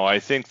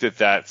think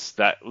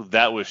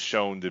that was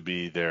shown to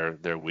be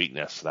their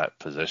weakness, that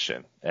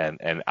position,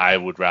 and I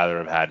would rather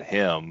have had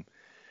him.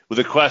 Well,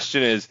 the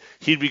question is,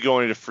 he'd be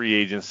going to free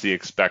agency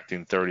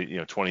expecting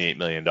 $28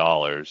 million,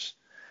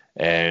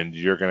 and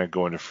you're going to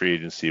go into free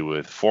agency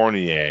with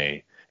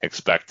Fournier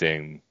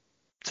expecting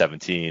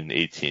 $17,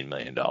 $18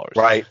 million.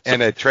 Right,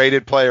 and a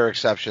traded player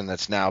exception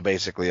that's now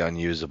basically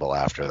unusable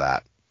after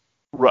that.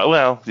 Right.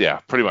 Well, yeah,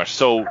 pretty much.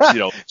 So,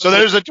 so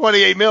there's a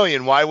 $28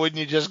 million. Why wouldn't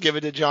you just give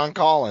it to John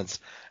Collins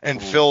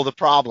and fill the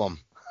problem?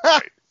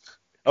 Right.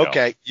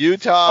 Okay,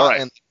 Utah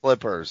and the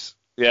Clippers.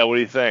 Yeah, what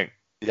do you think?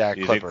 Yeah,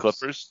 you Clippers. Think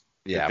Clippers?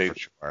 Yeah, for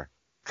sure.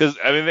 Because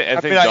I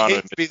think I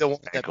hate to be the one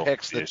that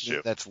picks the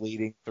team that's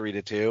leading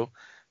 3-2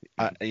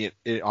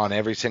 on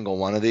every single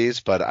one of these,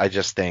 but I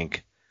just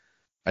think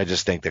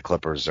the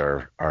Clippers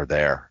are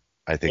there.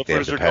 I think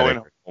Clippers they have are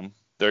going home.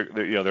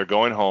 They're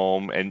going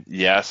home, and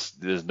yes,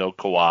 there's no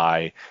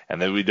Kawhi, and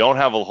then we don't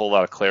have a whole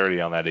lot of clarity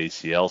on that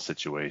ACL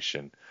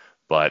situation.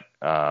 But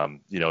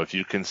if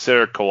you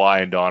consider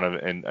Kawhi and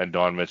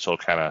Donovan Mitchell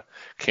kind of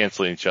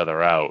canceling each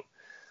other out,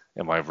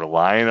 am I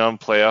relying on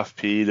playoff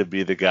P to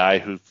be the guy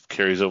who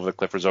carries over the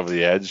Clippers over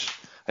the edge?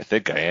 I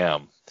think I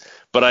am.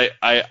 But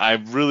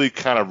I'm really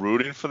kind of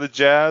rooting for the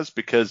Jazz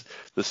because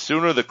the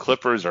sooner the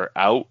Clippers are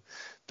out,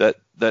 that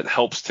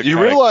helps to.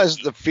 You realize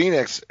the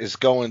Phoenix is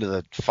going to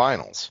the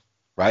finals,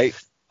 right?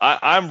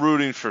 I'm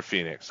rooting for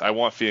Phoenix. I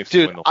want Phoenix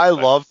to win the I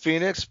love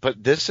Phoenix,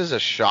 but this is a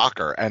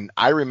shocker. And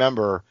I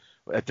remember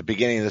at the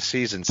beginning of the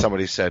season,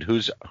 somebody said,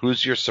 "Who's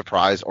your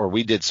surprise?" Or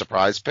we did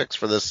surprise picks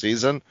for this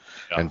season,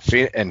 and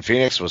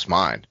Phoenix was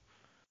mine.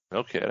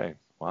 No kidding.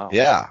 Wow.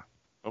 Yeah.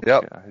 Okay.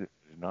 Yep. I did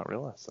not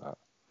realize that.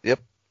 Yep.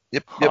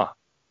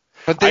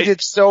 But they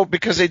did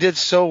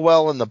so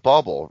well in the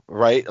bubble,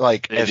 right?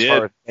 Like far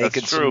as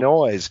making some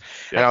noise.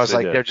 Yes, and I was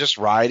like, they're just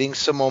riding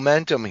some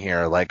momentum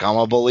here. Like, I'm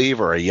a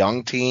believer. A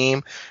young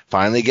team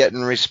finally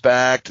getting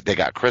respect. They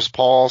got Chris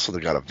Paul, so they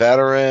got a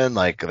veteran.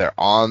 Like, they're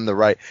on the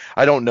right.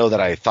 I don't know that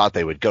I thought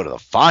they would go to the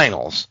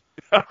finals.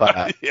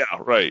 But, yeah,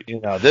 right.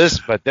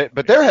 But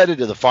they're headed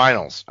to the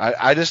finals.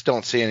 I just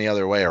don't see any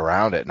other way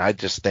around it. And I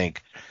just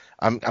think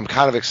I'm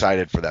kind of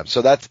excited for them.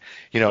 So that's,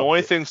 the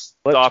only thing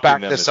let's back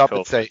this up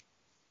and say,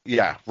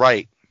 yeah,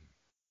 right.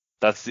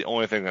 That's the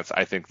only thing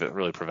I think that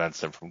really prevents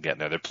them from getting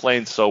there. They're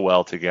playing so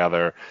well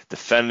together,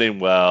 defending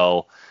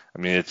well. I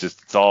mean,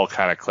 it's all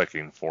kind of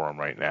clicking for them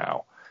right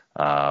now.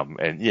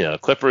 And the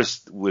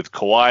Clippers with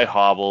Kawhi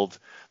hobbled,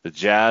 the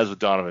Jazz with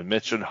Donovan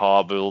Mitchell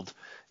hobbled.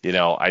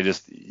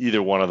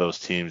 Either one of those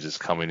teams is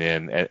coming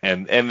in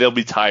and they'll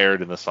be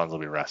tired and the Suns will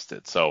be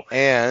rested. So,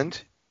 and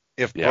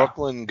if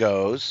Brooklyn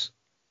goes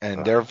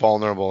and they're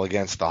vulnerable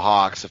against the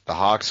Hawks if the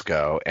Hawks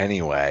go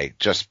anyway,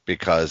 just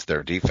because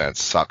their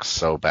defense sucks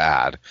so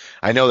bad.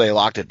 I know they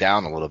locked it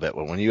down a little bit,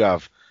 but when you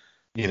have,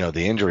 the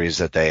injuries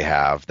that they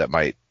have that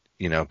might,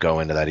 go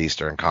into that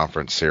Eastern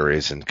Conference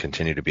series and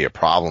continue to be a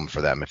problem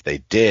for them if they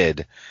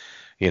did,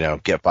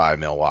 get by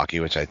Milwaukee,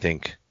 which I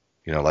think,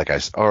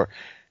 that's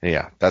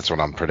what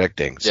I'm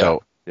predicting. Yeah.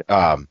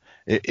 So,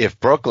 if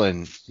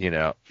Brooklyn,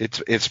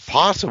 it's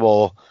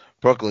possible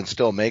Brooklyn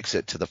still makes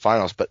it to the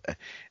finals, but,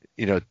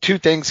 two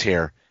things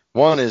here.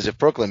 One is if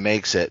Brooklyn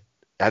makes it,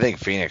 I think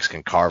Phoenix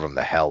can carve them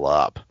the hell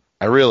up.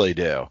 I really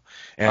do.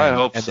 I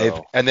hope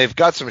so. They've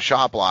got some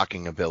shot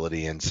blocking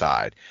ability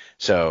inside.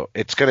 So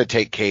it's going to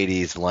take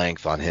KD's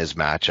length on his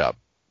matchup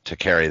to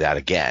carry that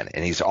again.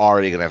 And he's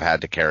already going to have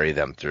had to carry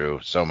them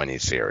through so many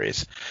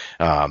series.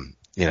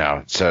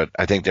 So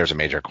I think there's a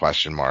major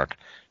question mark.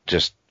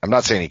 I'm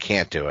not saying he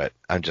can't do it.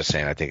 I'm just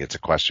saying I think it's a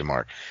question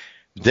mark.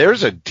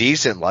 There's a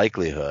decent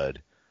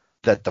likelihood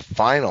that the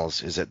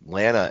finals is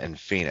Atlanta and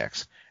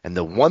Phoenix. And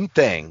the one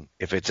thing,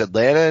 if it's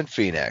Atlanta and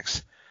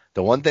Phoenix,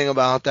 the one thing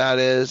about that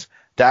is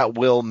that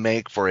will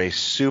make for a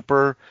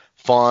super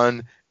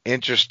fun,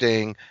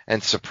 interesting,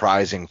 and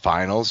surprising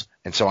finals.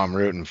 And so I'm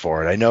rooting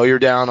for it. I know you're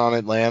down on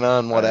Atlanta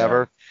and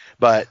whatever,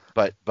 but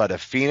a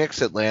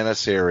Phoenix Atlanta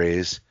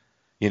series,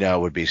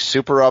 would be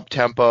super up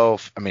tempo.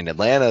 I mean,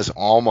 Atlanta's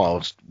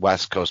almost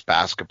West Coast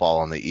basketball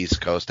on the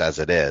East Coast as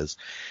it is.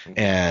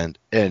 And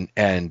the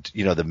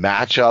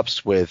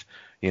matchups with,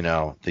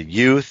 the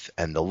youth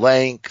and the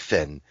length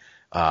and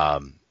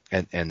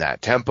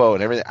that tempo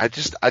and everything. I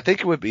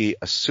think it would be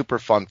a super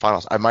fun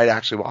finals. I might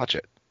actually watch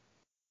it.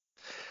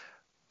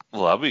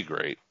 Well, that'd be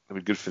great.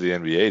 It'd be good for the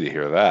NBA to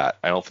hear that.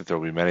 I don't think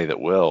there'll be many that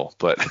will,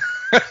 but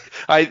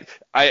I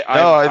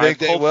think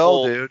they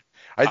will, dude.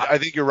 I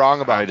think you're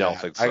wrong about that. I don't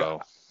think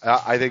so.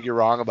 I think you're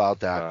wrong about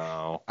that.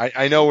 No.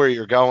 I know where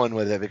you're going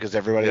with it because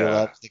everybody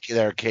loves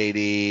their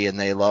KD and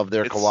they love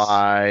their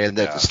Kawhi and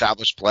the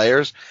established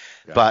players.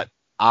 Yeah. But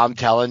I'm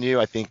telling you,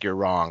 I think you're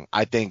wrong.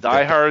 I think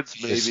diehards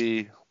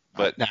maybe,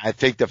 but I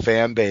think the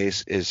fan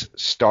base is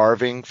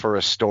starving for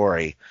a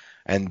story,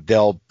 and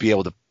they'll be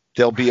able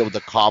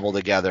to cobble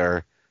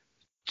together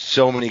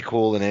so many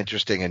cool and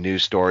interesting and new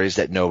stories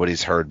that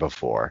nobody's heard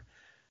before.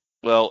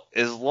 Well,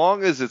 as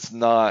long as it's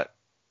not,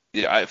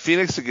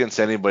 Phoenix against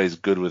anybody's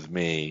good with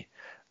me.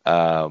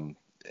 And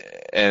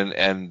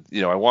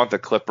I want the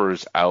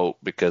Clippers out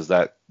because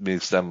that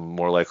makes them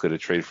more likely to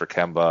trade for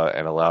Kemba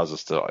and allows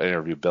us to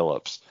interview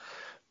Billups.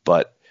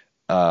 But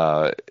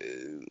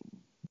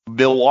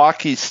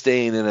Milwaukee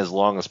staying in as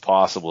long as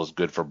possible is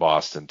good for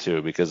Boston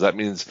too, because that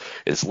means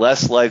it's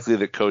less likely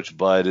that Coach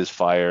Bud is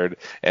fired,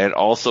 and it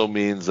also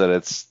means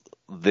that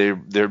they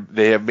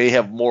may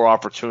have more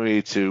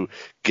opportunity to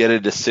get a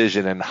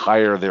decision and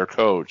hire their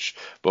coach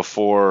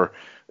before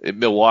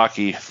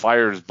Milwaukee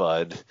fires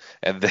Bud,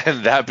 and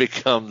then that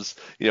becomes,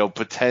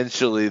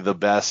 potentially the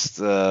best,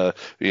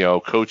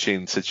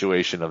 coaching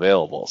situation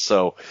available.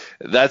 So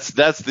that's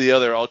the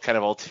other kind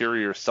of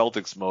ulterior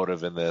Celtics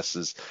motive in this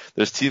is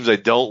there's teams I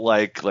don't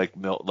like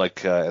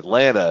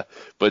Atlanta,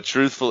 but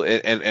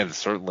truthfully, and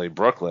certainly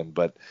Brooklyn,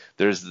 but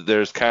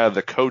there's kind of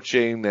the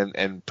coaching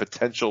and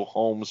potential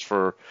homes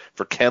for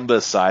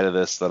Kemba's side of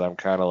this that I'm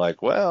kind of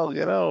like, well,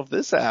 if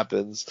this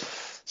happens.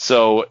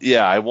 So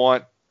yeah, I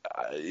want,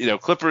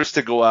 Clippers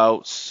to go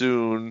out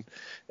soon,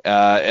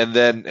 and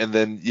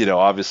then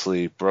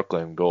obviously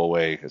Brooklyn go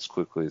away as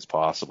quickly as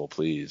possible,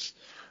 please.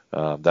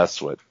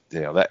 That's what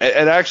and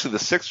actually the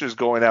Sixers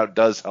going out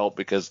does help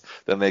because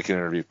then they can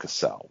interview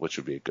Cassell, which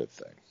would be a good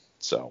thing.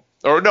 So,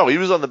 or no, he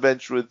was on the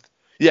bench with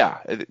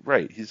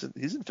right. He's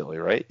in Philly,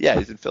 right? Yeah,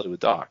 he's in Philly with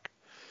Doc.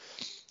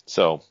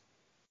 So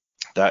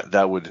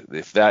that would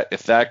if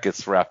that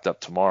gets wrapped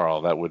up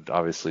tomorrow, that would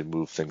obviously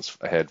move things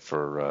ahead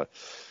for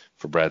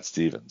Brad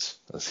Stevens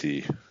as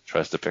he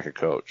tries to pick a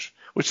coach,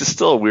 which is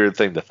still a weird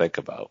thing to think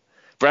about.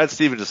 Brad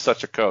Stevens is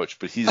such a coach,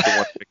 but he's the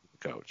one picking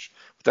the coach.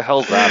 What the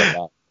hell's that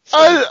about?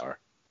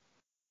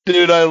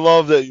 Dude, I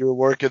love that you're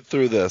working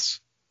through this.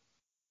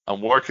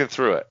 I'm working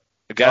through it.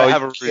 I gotta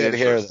have a reason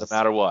no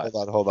matter what.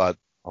 Hold on.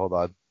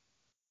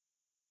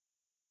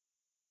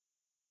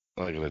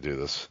 I'm gonna do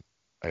this.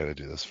 I gotta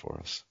do this for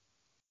us.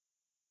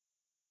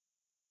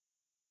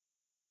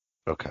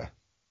 Okay.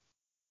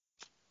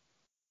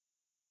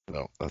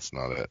 No, that's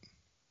not it.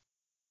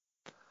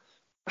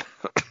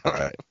 All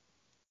right.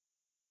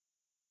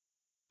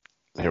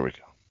 Here we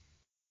go.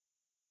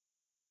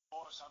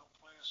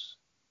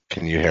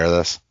 Can you hear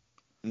this?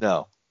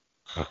 No.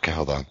 Okay,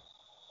 hold on.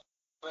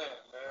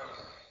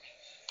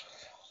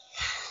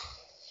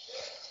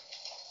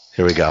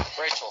 Here we go.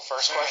 Rachel,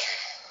 first question.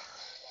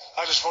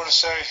 I just want to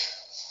say,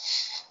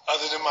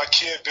 other than my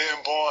kid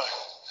being born,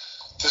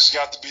 this has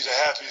got to be the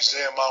happiest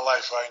day of my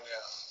life right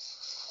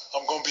now.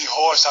 I'm going to be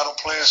hoarse. I don't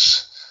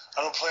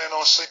plan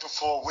on sleeping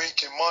for a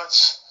week and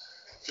months.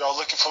 If y'all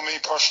looking for me,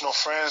 personal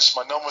friends,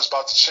 my number's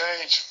about to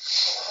change.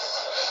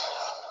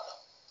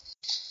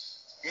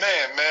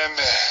 Man.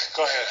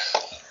 Go ahead.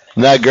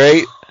 Isn't that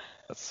great?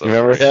 So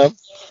remember great. Him?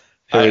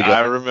 I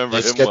remember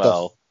him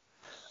well.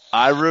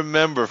 I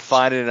remember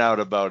finding out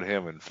about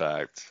him, in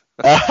fact.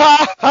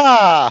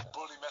 Oh,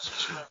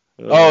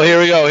 here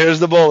we go. Here's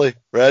the bully.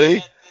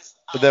 Ready?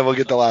 But then we'll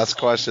get the last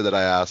question that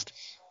I asked.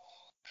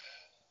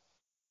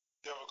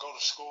 You ever go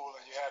to school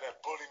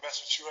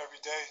mess with you every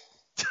day?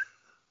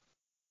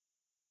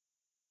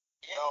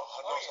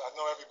 I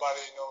know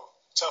everybody,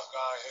 tough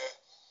guy here.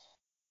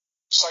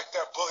 It's like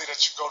that bully that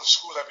you go to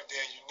school every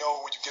day and you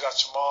know when you get out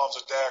your mom's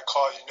or dad's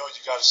car, you know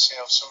you got to see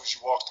him as soon as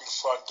you walk through the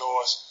front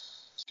doors.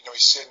 You know,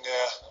 he's sitting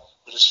there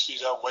with his feet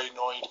up waiting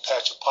on you to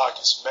pat your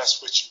pockets and mess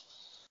with you.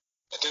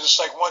 And then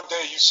it's like one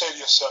day you say to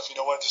yourself, you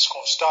know what, this is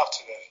going to stop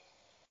today.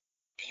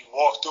 And you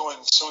walk through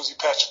and as soon as he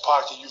pats your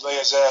pocket, you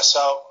lay his ass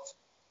out.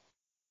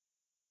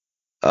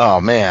 Oh,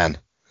 man.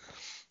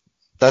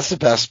 That's the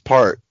best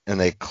part, and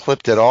they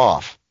clipped it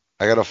off.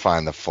 I got to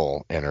find the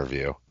full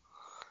interview.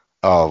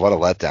 Oh, what a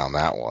letdown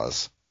that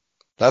was.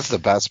 That's the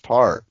best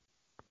part.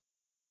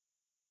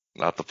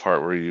 Not the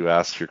part where you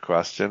ask your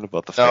question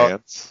about the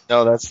fans?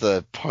 No, that's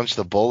the punch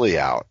the bully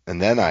out,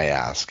 and then I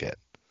ask it.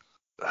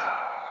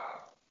 I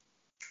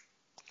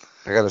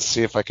got to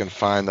see if I can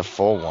find the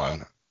full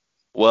one.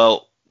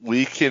 Well,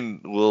 we'll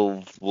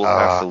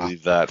have to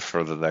leave that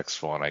for the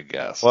next one, I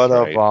guess. What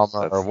right? a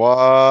bummer.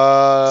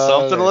 What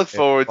something to look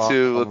forward bummer.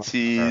 to, a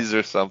tease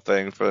or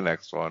something for the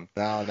next one.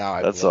 No,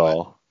 that's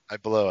all. I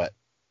blew it.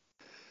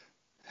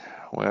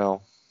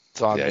 Well,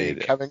 it's on me.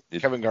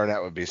 Kevin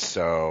Garnett would be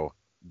so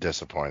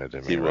disappointed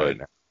in me right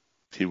now.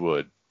 He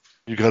would.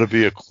 You got to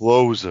be a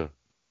closer.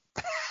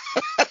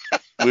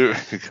 You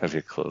got to be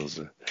a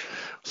closer.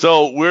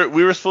 So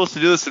we were supposed to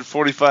do this in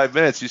 45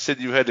 minutes. You said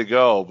you had to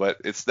go,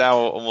 but it's now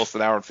almost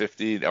an hour and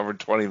 15, hour and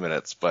 20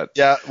 minutes. But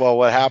yeah, well,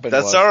 what happened?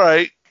 That's all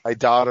right. My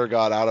daughter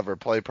got out of her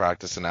play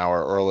practice an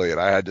hour early,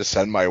 and I had to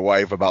send my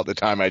wife about the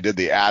time I did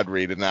the ad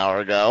read an hour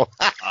ago.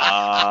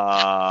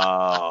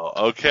 Oh,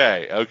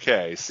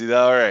 okay. See,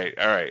 all right.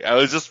 I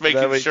was just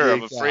making sure.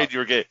 I'm afraid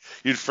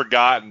you'd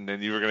forgotten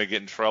and you were going to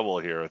get in trouble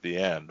here at the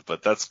end.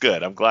 But that's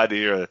good. I'm glad to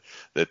hear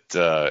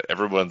that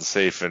everyone's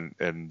safe and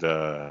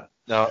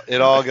no,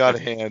 it all got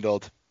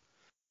handled.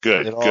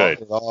 Good. It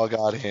all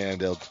got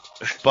handled.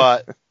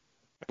 But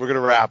we're going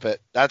to wrap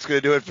it. That's going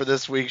to do it for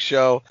this week's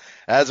show.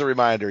 As a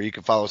reminder, you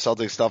can follow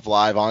Celtic Stuff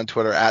Live on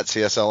Twitter at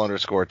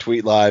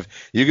CSL_tweet live.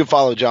 You can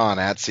follow John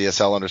at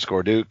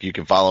CSL_Duke. You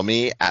can follow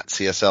me at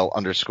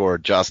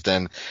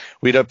CSL_Justin.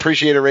 We'd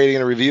appreciate a rating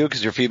and a review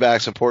because your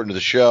feedback is important to the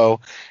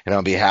show. And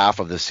on behalf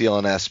of the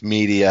CLNS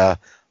Media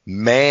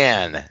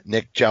man,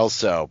 Nick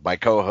Gelso, my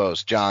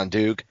co-host, John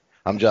Duke,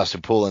 I'm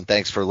Justin Poulin.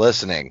 Thanks for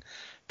listening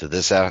to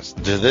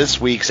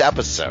this week's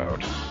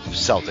episode of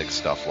Celtic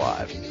Stuff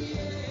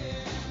Live.